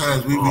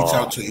 sometimes we reach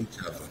out to each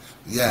other.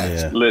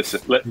 Yes. Yeah.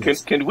 Listen,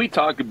 can we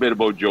talk a bit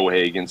about Joe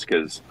Hagan's?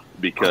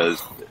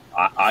 Because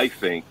I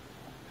think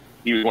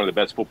he was one of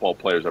the best football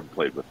players I've ever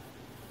played with.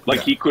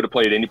 He could have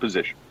played any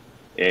position.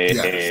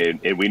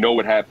 And we know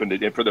what happened.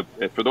 And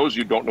for those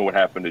who don't know what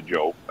happened to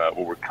Joe,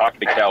 we're talking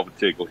to Calvin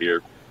Tiggle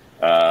here.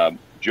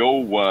 Joe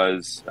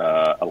was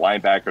a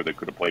linebacker that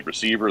could have played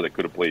receiver, that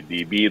could have played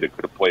DB, that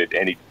could have played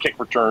any kick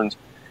returns.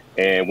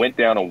 And went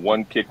down on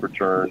one kick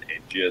return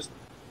and just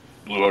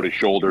blew out his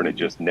shoulder, and it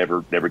just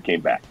never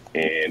came back.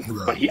 I've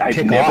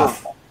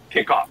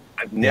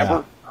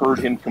never heard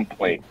him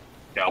complain.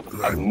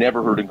 I've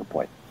never heard him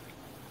complain.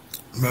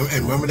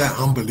 Remember that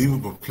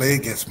unbelievable play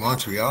against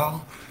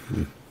Montreal?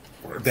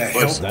 That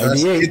helped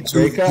us get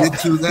to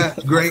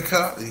that Grey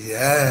Cup?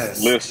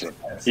 Yes. Listen.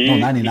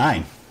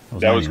 99.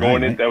 That was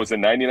the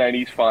 99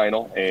 East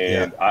final,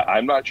 and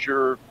I'm not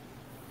sure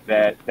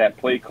that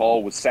play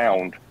call was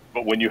sound.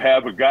 But when you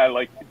have a guy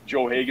like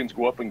Joe Hagan's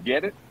go up and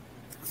get it,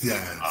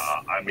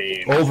 I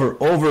mean,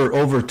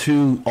 over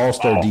two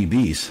All-Star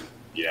DBs,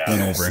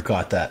 went over and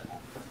caught that.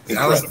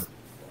 That was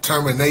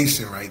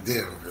determination right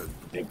there.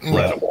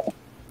 Incredible,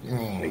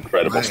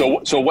 incredible.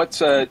 Man. So what's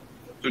so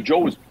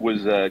Joe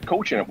was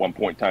coaching at one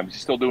point in time. Is he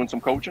still doing some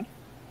coaching?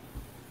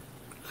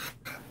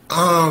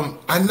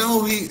 I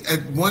know he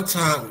at one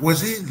time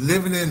was he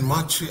living in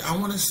Montreal. I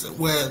want to say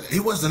he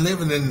wasn't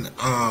living in.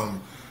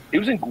 He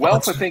was in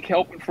Guelph, I think,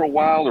 helping for a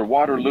while, or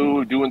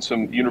Waterloo, doing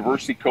some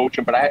university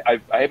coaching. But I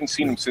haven't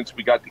seen him since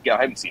we got together.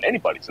 I haven't seen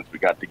anybody since we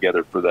got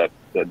together for that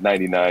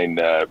 99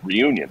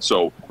 reunion.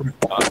 So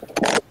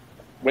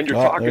when you're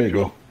talking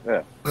to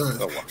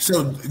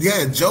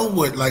him, Joe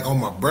would, like, on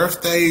my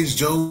birthdays,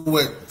 Joe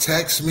would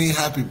text me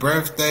happy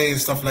birthday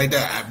and stuff like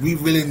that. We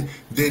really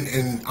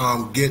didn't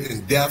get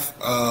in depth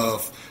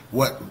of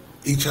what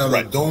each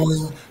other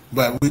doing,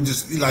 but we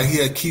just,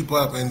 he'd keep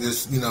up and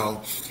just,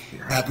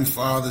 happy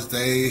Father's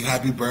Day,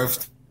 happy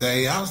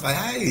birthday. I was like,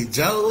 hey,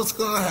 Joe, what's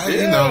going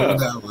on?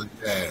 Whatever.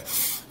 Yeah.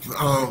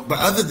 But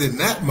other than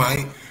that,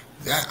 Mike,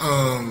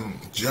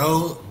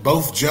 Joe,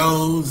 both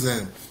Joes,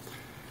 and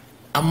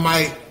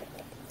I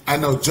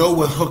know Joe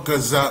would hook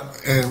us up,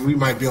 and we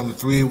might be on the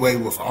three-way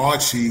with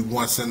Archie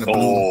once in the blue.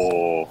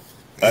 Oh,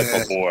 that's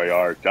my boy,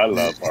 Arch. I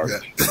love Arch.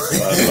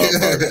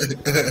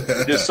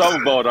 Just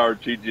something about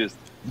Archie,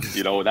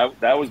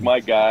 that was my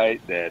guy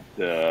that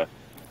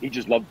he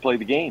just loved to play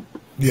the game.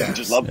 He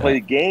just loved to play the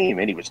game,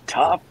 and he was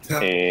tough,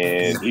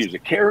 and he was a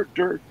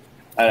character.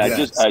 And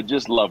I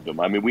just loved him.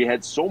 I mean, we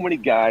had so many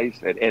guys,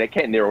 and I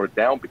can't narrow it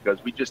down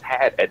because we just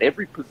had at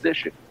every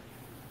position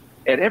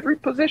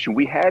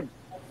we had,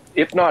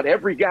 if not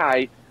every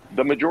guy,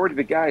 the majority of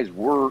the guys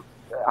were,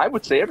 I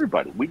would say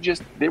everybody.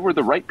 They were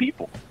the right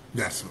people.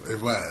 Yes, it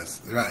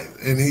was right,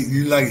 and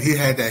he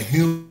had that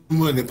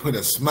humor that put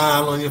a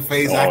smile on your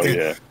face.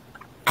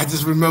 I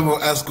just remember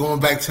us going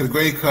back to the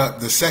Grey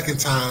Cup the second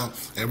time,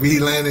 and we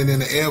landed in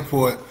the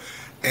airport,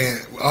 and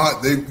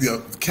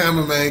the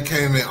cameraman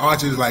came in.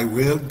 Archie was like,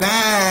 "We're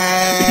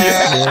back."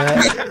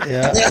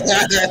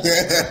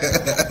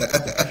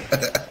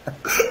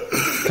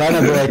 Kind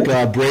of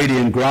like Brady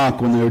and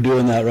Gronk when they were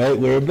doing that, right?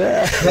 We're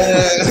back.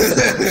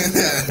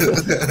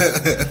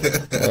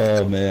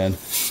 Oh man.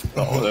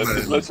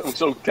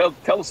 So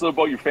tell us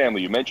about your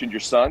family. You mentioned your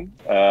son,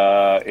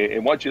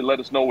 and why don't you let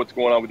us know what's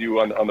going on with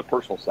you on the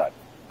personal side?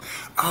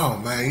 Oh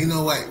man, you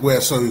know what? Well,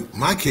 so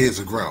my kids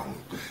are grown,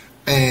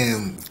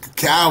 and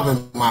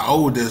Calvin, my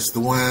oldest, the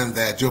one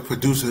that your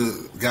producer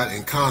got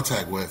in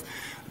contact with,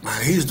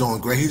 man, he's doing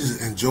great.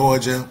 He's in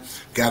Georgia,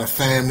 got a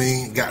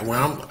family.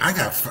 I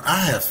have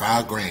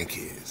 5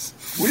 grandkids.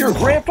 Well, you're a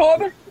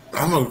grandfather?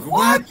 I'm a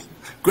what?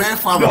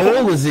 Grandfather. How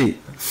old is he?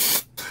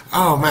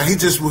 Oh man, he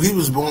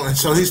was born.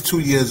 So he's 2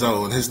 years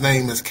old. His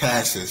name is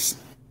Cassius.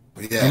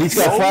 Yeah. And he's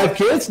got 5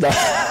 kids now.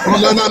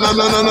 No.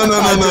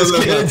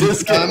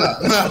 Just kidding.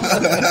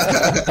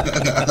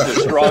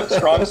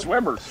 strong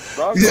swimmers.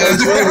 Strong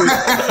swimmers.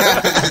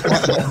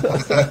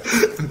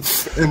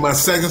 And my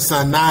second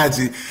son,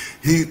 Najee,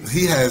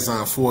 he has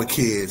 4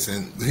 kids,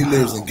 and he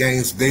lives in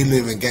They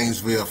live in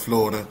Gainesville,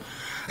 Florida.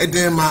 And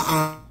then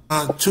my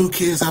 2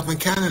 kids up in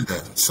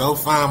Canada.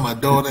 Sophie, my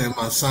daughter, and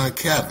my son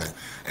Kevin,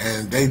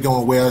 and they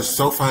doing well.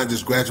 Sophie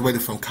just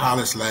graduated from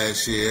college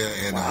last year,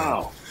 and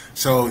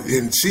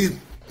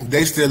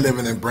they still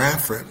living in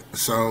Brantford.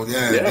 So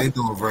they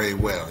doing very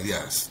well.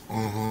 Yes.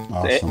 Mm-hmm.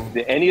 Awesome.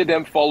 Did any of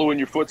them follow in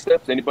your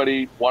footsteps?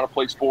 Anybody want to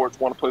play sports?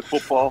 Want to play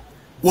football?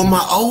 Well,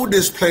 my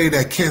oldest played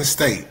at Kent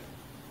State,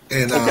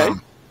 and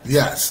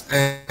yes,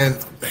 and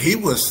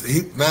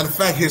matter of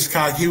fact,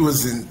 Hitchcock, he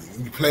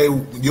played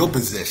your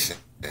position.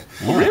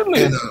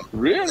 Really? And,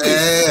 really?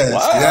 Yes,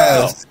 wow.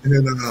 Yes. And,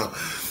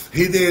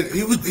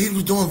 he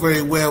was doing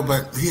very well,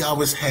 but he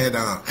always had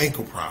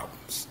ankle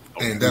problems,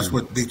 and that's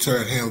what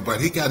deterred him. But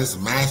he got his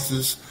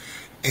master's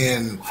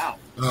in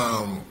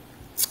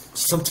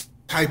some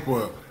type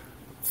of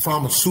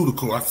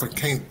pharmaceutical. I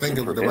can't think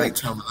of the right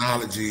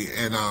terminology.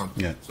 And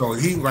so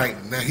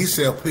he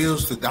sells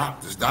pills to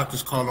doctors.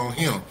 Doctors call on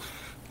him.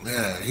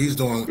 Yeah, he's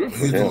doing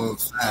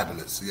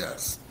fabulous.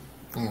 Yes.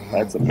 Mm-hmm.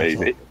 That's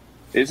amazing.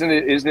 Isn't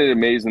it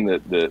amazing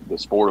that the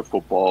sport of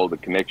football, the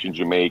connections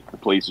you make, the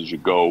places you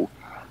go,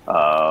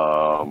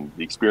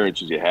 the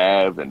experiences you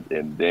have,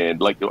 and then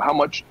like how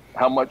much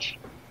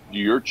do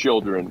your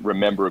children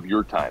remember of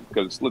your time?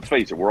 Because let's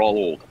face it, we're all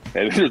old,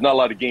 and there's not a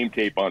lot of game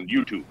tape on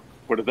YouTube.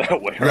 Put it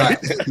that way, right?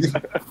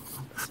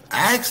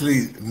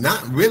 Actually,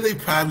 not really.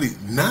 Probably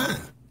none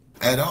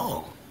at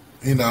all.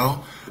 You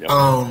know,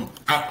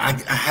 I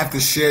have to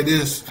share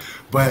this,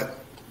 but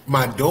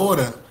my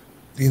daughter,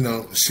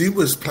 she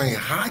was playing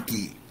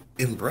hockey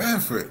in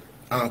Bradford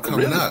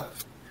coming up.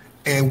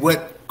 And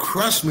what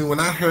crushed me when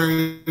I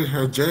heard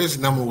her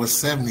jersey number was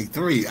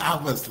 73, I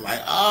was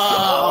like,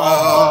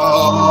 oh.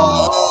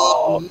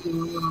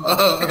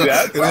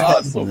 That's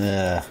awesome.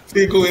 Yeah.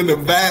 Tickle in the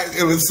back,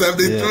 it was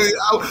 73. Yeah.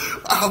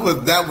 I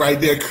was, that right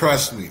there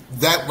crushed me.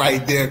 That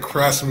right there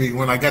crushed me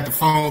when I got the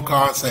phone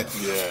call and said,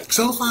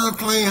 so far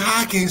playing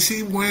hockey and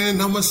she wearing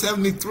number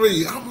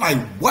 73. I'm like,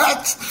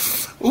 what?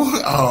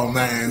 Oh,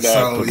 man.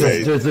 So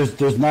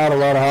there's not a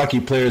lot of hockey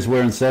players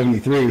wearing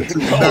 73. Not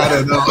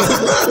at all.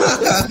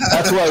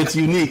 That's why it's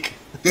unique.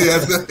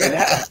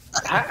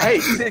 Hey,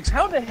 Six,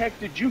 how the heck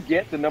did you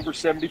get the number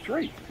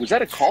 73? Was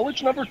that a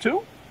college number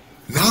too?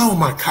 No,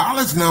 my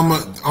college number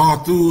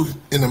through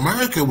in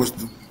America was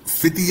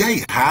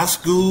 58. High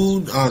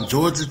school,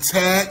 Georgia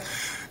Tech,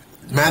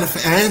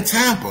 and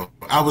Tampa.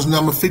 I was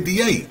number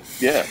 58.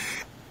 Yeah.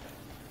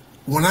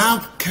 When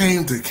I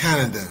came to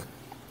Canada,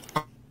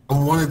 I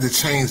wanted to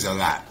change a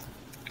lot.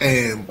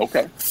 And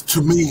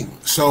to me,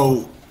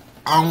 so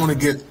I don't want to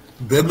get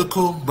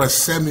biblical, but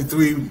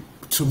 73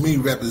 to me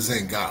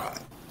represent God,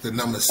 the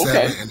number 7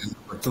 and the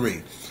number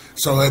 3.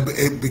 So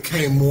it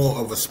became more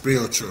of a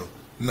spiritual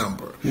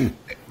number. And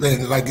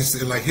like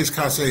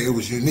Hitchcock said, it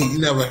was unique. You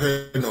never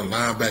heard no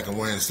linebacker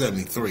wearing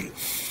 73.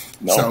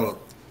 No. So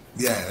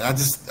I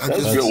just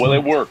well,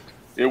 it worked.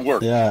 It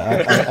worked.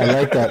 Yeah, I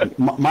like that.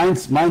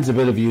 Mine's a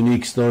bit of a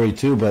unique story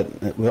too, but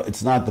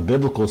it's not the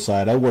biblical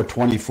side. I wore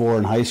 24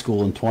 in high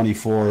school and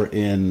 24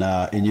 in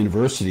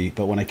university,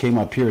 but when I came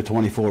up here,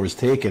 24 was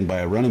taken by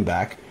a running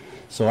back.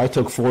 So I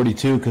took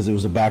 42 because it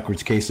was a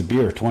backwards case of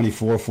beer.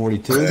 24,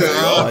 42.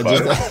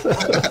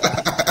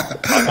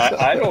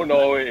 I don't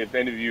know if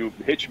any of you,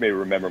 Hitch may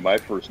remember my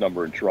first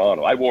number in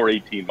Toronto. I wore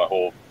 18 my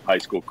whole high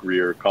school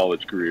career,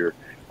 college career.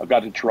 I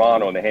got to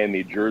Toronto and they handed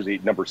me jersey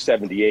number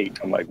 78.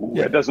 I'm like,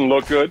 that doesn't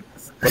look good,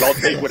 but I'll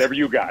take whatever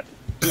you got.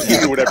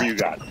 You do whatever you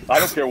got. I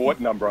don't care what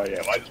number I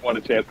am. I just want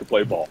a chance to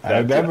play ball. I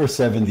remember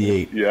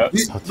 78. Yeah.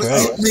 That's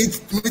right. Me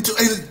too.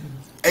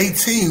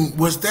 18,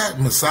 was that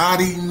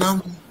Masadi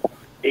number?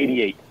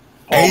 88.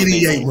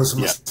 88 was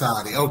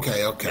Masadi.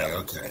 Okay.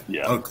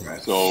 Yeah. Okay.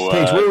 So,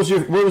 Paige,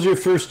 what was your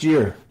first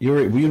year?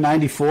 Were you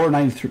 94,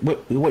 93?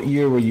 What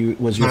year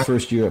was your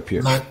first year up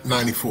here?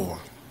 94.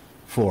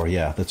 4,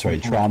 yeah, that's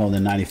right. Toronto, and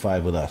then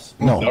 95 with us.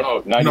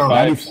 No,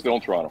 95 still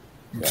in Toronto.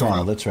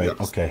 Toronto, that's right.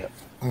 Yes. Okay.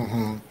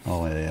 Mm-hmm.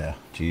 Oh yeah,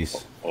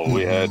 jeez. Oh,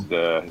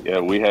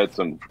 we had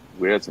some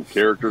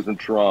characters in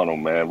Toronto,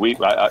 man.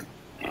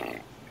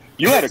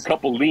 You had a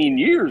couple lean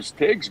years,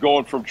 Tiggs,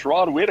 going from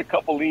Toronto. We had a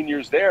couple lean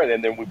years there,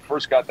 and then we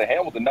first got to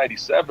Hamilton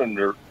 '97.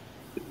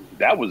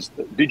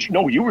 Did you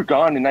know you were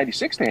gone in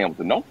 '96 to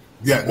Hamilton? No.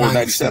 Yeah, or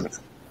 '97.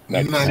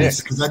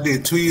 '96, because I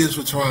did 2 years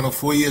for Toronto,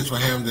 4 years for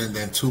Hamilton, and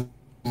then 2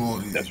 more.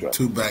 That's right.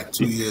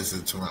 2 years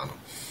in Toronto.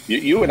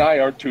 You and I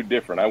aren't too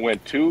different. I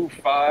went 2,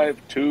 5,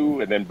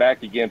 2, and then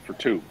back again for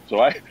 2. So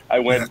I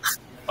went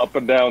up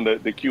and down the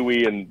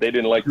QE, and they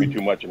didn't like me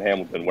too much in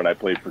Hamilton when I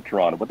played for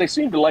Toronto. But they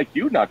seemed to like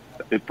you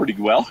pretty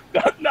well.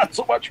 Not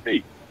so much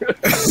me.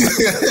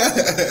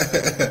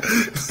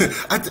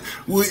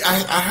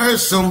 I heard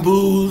some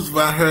boos,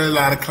 but I heard a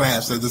lot of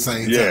claps at the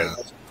same time.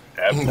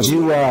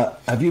 Absolutely.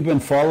 Have you been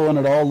following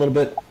it all a little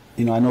bit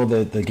I know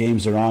that the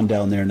games are on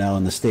down there now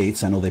in the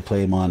States. I know they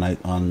play them on.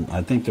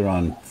 I think they're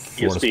on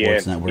Florida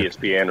Sports Network,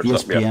 ESPN or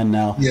something. ESPN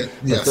now. Yeah,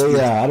 but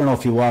I don't know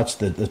if you watched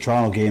the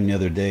Toronto game the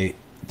other day.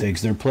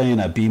 They're playing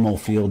at BMO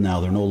Field now.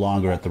 They're no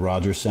longer at the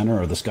Rogers Center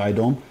or the Sky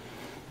Dome,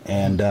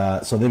 and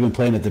so they've been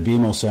playing at the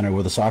BMO Center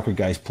where the soccer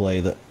guys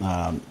play.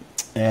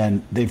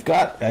 And they've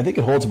got, I think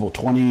it holds about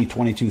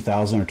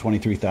 22,000 or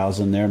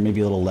 23,000 there,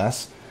 maybe a little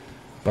less.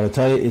 But I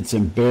tell you, it's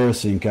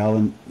embarrassing,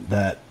 Calvin,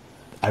 that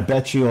I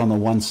bet you on the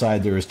one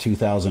side there was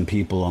 2,000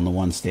 people on the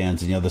one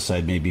stands, and the other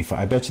side maybe 5.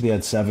 I bet you they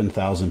had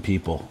 7,000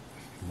 people.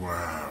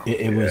 Wow.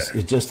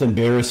 It's just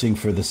embarrassing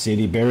for the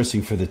city,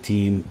 embarrassing for the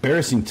team,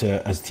 embarrassing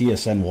to as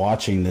TSN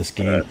watching this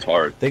game. It's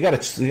hard. They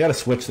got to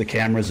switch the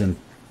cameras and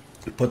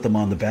put them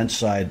on the bench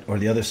side or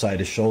the other side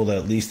to show that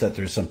at least that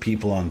there's some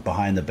people on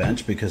behind the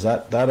bench, because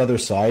that other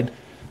side,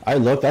 I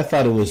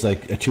thought it was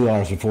like 2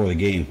 hours before the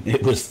game.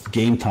 It was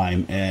game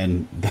time,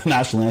 and the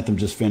national anthem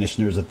just finished,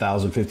 and there's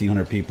 1,000,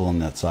 1,500 people on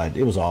that side.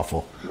 It was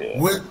awful.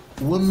 Yeah.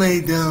 What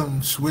made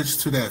them switch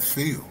to that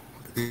field?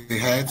 They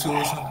had to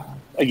or something?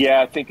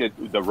 Yeah, I think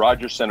the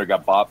Rogers Center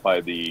got bought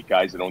by the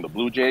guys that own the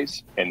Blue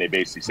Jays, and they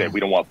basically said, we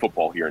don't want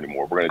football here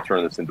anymore. We're going to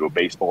turn this into a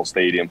baseball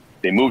stadium.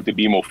 They moved to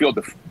BMO Field.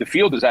 The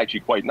field is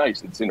actually quite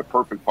nice. It's in a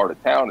perfect part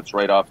of town. It's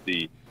right off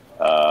the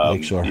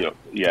Lakeshore.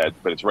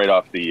 But it's right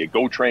off the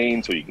GO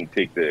train, so you can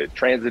take the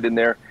transit in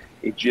there.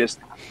 It just,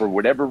 for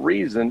whatever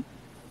reason,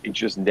 it's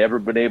just never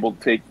been able to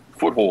take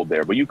foothold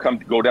there. But you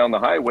go down the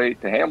highway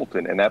to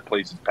Hamilton, and that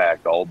place is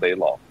packed all day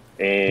long.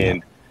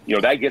 And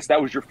I guess that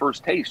was your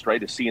first taste,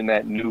 right, of seeing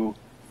that new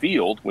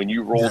field when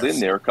you rolled in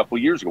there a couple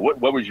of years ago.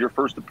 What was your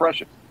first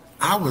impression?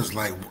 I was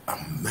like,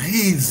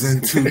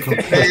 amazing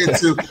compared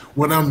to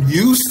what I'm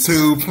used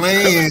to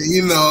playing,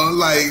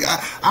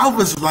 I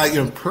was like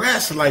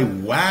impressed, like,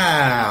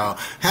 wow,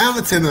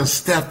 Hamilton has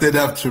stepped it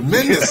up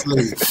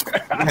tremendously.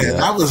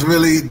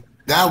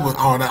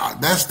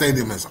 That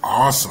stadium is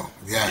awesome.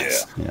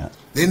 Yes. Yeah.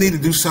 They need to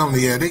do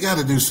something. Yeah, they got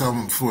to do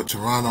something for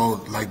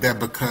Toronto like that,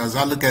 because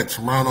I look at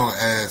Toronto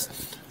as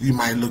you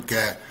might look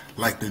at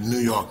like the New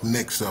York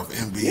Knicks of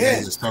NBA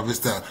and stuff. It's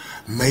the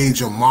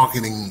major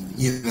marketing,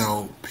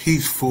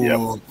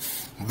 peaceful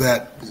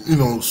that,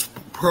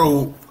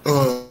 pro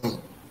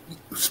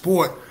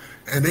sport.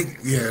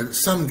 And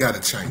something got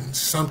to change.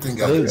 Something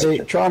got to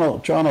change.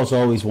 Toronto's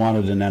always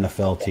wanted an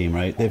NFL team,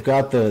 right? They've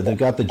got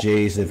the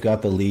Jays, they've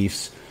got the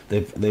Leafs.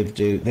 They've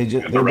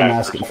been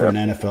asking for an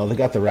NFL. They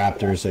got the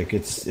Raptors. Like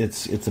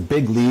it's a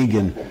big league,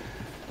 and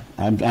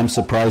I'm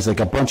surprised. Like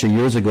a bunch of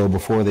years ago,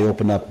 before they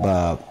opened up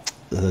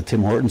the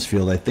Tim Hortons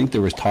Field, I think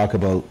there was talk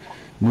about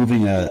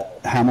moving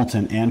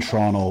Hamilton and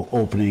Toronto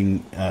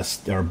opening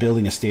or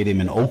building a stadium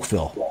in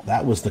Oakville.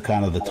 That was the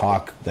kind of the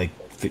talk like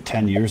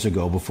 10 years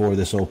ago before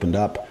this opened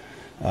up.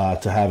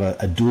 To have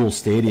a dual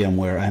stadium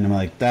and I'm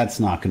like, that's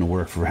not going to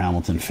work for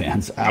Hamilton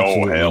fans.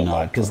 Absolutely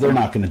not, because they're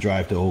not going to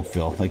drive to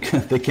Oakville. Like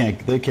they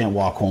can't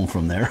walk home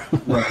from there.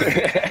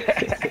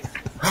 Right.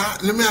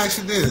 Let me ask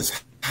you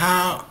this: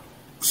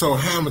 so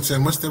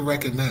Hamilton, what's the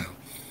record now?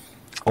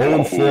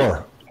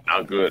 0-4.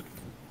 Not good.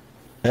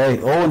 Hey,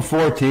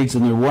 0-4, Teagues,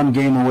 and they're one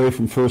game away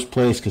from first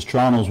place because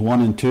Toronto's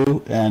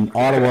 1-2 and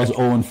Ottawa's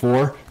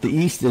 0-4. The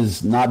East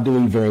is not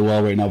doing very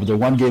well right now, but they're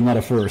one game out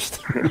of first.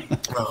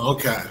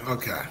 Okay.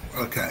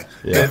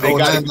 Yeah.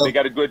 They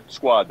got a good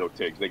squad though,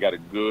 Tiggs. They got a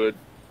good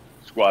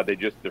squad.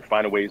 They're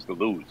finding ways to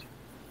lose.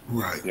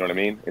 Right. You know what I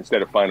mean?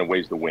 Instead of finding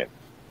ways to win.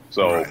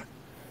 So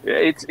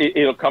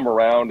it'll come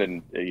around,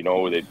 and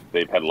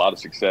they've had a lot of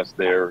success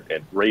there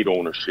and great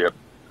ownership.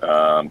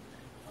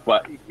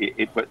 But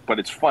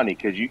it's funny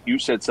because you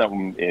said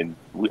something, and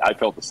I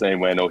felt the same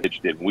way. I know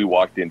Hitch did. We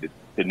walked into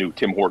the new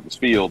Tim Hortons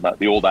Field, not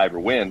the old Ivor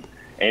Wynn,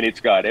 and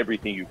it's got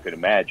everything you could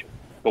imagine.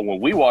 But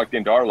when we walked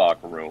into our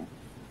locker room,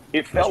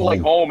 it felt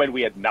like home, and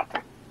we had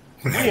nothing.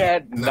 We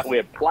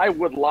had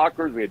plywood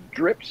lockers, we had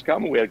drips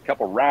coming, we had a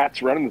couple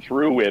rats running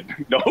through.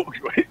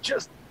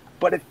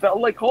 But it felt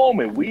like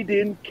home, and we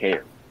didn't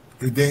care.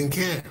 We didn't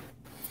care.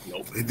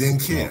 Nope. It didn't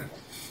care.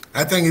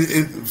 I think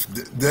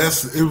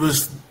it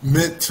was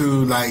meant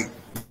to, like,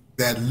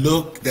 that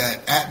look,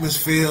 that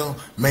atmosphere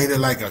made it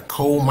like a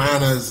coal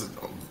miner's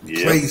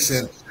place.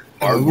 And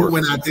when we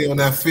went out there on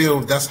that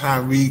field, that's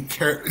how we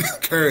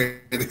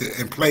carried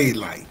and played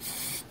like.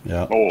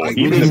 Yeah. Oh, like,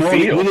 we didn't know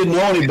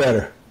any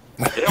better.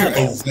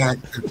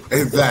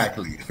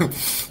 Exactly.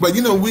 But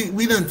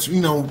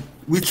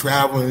we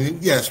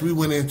traveled. Yes, we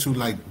went into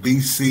like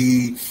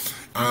BC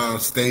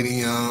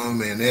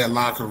stadium and their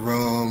locker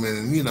room,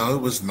 and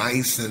it was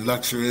nice and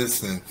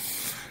luxurious,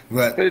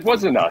 but it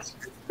wasn't us.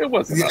 It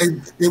wasn't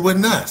us. It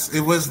wasn't us. It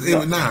was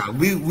not.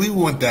 We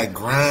want that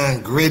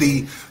grind,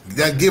 gritty.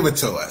 That give it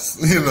to us.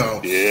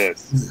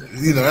 Yes.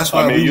 That's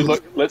why.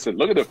 Look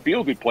at the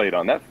field we played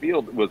on. That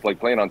field was like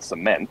playing on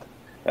cement.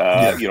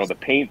 The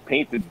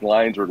painted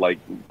lines were like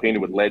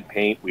painted with lead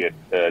paint. We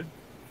had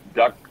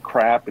duck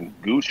crap and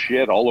goose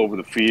shit all over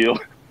the field.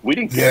 We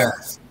didn't care.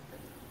 Yes.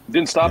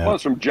 Didn't stop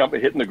us from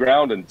hitting the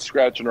ground and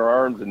scratching our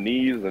arms and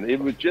knees, and it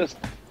was just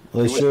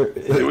Well,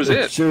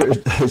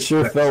 it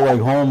sure felt like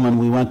home when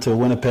we went to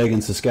Winnipeg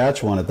and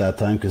Saskatchewan at that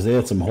time, because they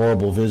had some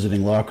horrible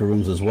visiting locker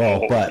rooms as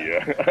well. But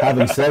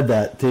having said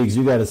that, Tiggs,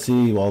 you got to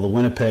see, well, the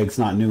Winnipeg's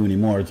not new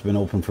anymore. It's been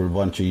open for a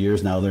bunch of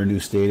years now. Their new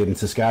stadium. And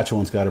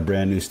Saskatchewan's got a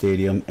brand new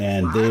stadium,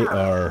 and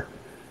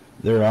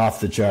they're off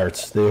the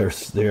charts.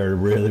 They are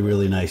really,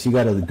 really nice. You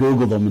got to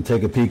Google them and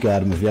take a peek at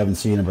them if you haven't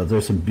seen them. But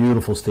there's some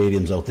beautiful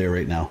stadiums out there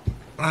right now.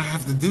 I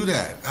have to do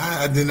that.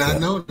 I did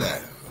not know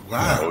that.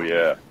 Wow. Oh,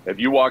 yeah. If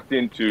you walked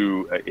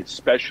into,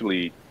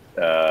 especially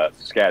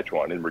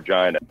Saskatchewan and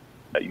Regina,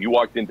 you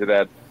walked into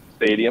that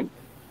stadium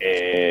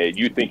and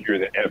you think you're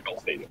in the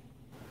NFL stadium.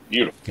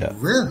 Beautiful. Yeah.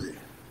 Really?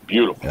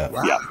 Beautiful. Yeah.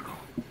 Wow.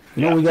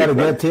 Yeah. We got to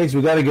get Tiggs.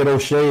 We got to get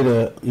O'Shea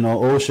to,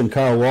 Osh and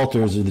Kyle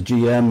Walters are the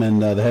GM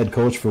and the head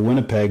coach for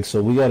Winnipeg.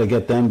 So we got to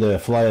get them to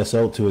fly us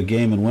out to a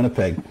game in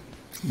Winnipeg.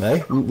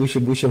 Hey, we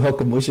should hook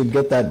them. We should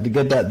get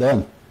that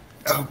done.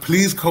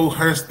 Please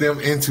coerce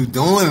them into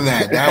doing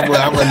that. I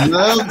would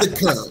love to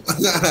come.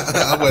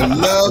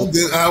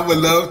 I would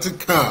love to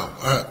come.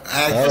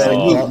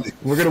 Absolutely.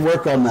 We're going to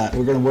work on that.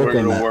 We're going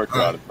to work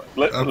on it.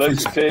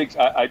 Listen, Tiggs,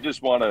 I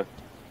just want to.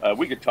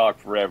 We could talk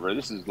forever.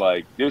 This is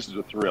a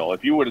thrill.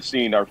 If you would have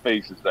seen our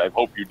faces, I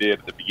hope you did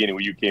at the beginning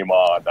when you came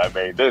on. I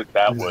mean,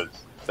 that was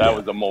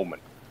a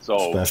moment. So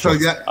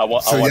I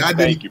want to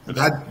thank you for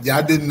that.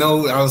 Y'all didn't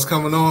know I was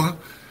coming on?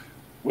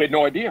 We had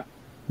no idea.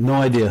 No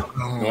idea.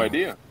 No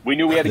idea. We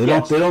knew we had a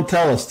guest. They don't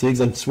tell us, Tiggs.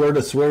 I swear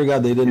to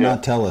God, they did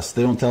not tell us.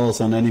 They don't tell us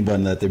on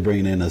anybody that they're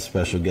bringing in a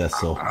special guest.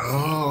 So.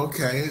 Oh,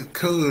 okay,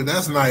 cool.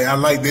 That's nice. I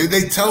like that.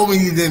 They told me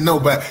you didn't know,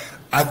 but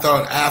I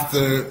thought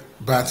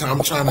by the time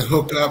I'm trying to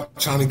hook up,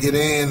 trying to get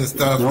in and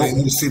stuff,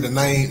 then you see the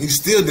name. You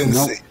still didn't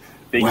see.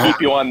 They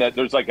keep you on that.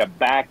 There's like a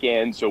back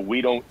end, so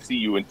we don't see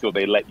you until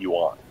they let you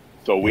on.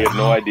 So we have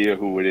no idea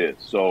who it is.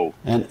 So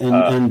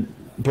and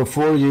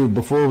before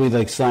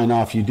we sign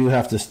off, you do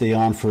have to stay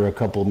on for a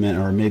couple of minutes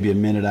or maybe a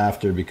minute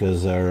after,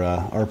 because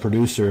our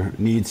producer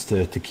needs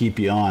to keep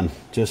you on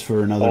just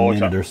for another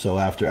minute or so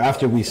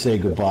after we say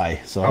goodbye.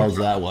 So how's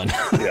that one?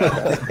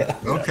 Yeah.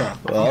 Okay.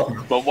 Well,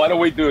 but why don't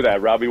we do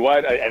that, Robbie?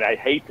 And I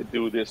hate to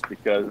do this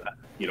because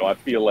I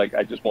feel like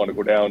I just want to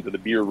go down to the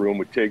beer room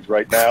with Tiggs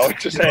right now and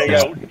just hang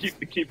out and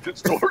keep the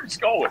stories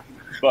going.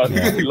 But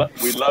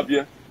we love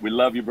you. We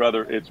love you,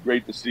 brother. It's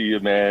great to see you,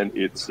 man.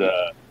 It's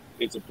a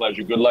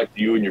pleasure. Good luck to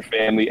you and your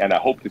family, and I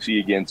hope to see you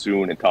again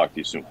soon and talk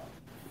to you soon.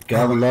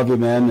 Calvin, love you,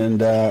 man.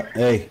 And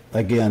hey,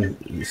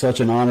 again,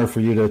 such an honor for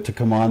you to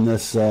come on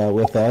this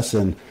with us,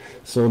 and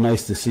so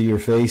nice to see your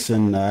face.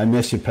 And I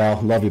miss you, pal.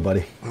 Love you,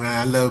 buddy. Man,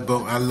 I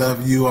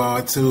love you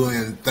all too,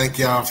 and thank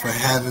y'all for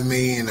having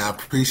me. And I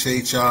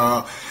appreciate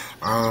y'all.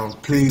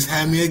 Please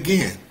have me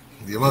again.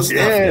 You must.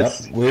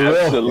 Yes, we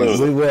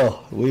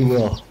will. We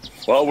will.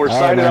 Well, we're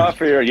signing off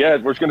here. Yeah,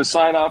 we're going to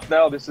sign off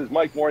now. This is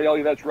Mike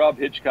Morreale. That's Rob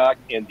Hitchcock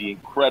and the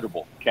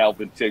incredible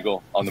Calvin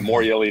Tiggle on the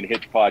Morreale and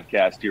Hitch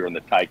podcast here on the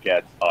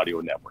Ticat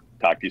Audio Network.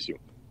 Talk to you soon.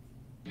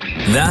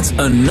 That's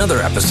another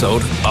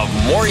episode of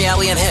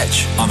Morreale and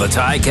Hitch on the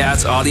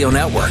Ticats Audio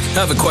Network.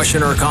 Have a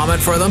question or a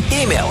comment for them?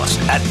 Email us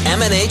at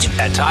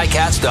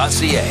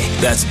mnh@ticats.ca.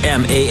 That's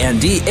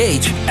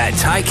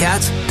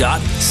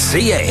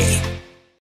MANDH@ticats.ca.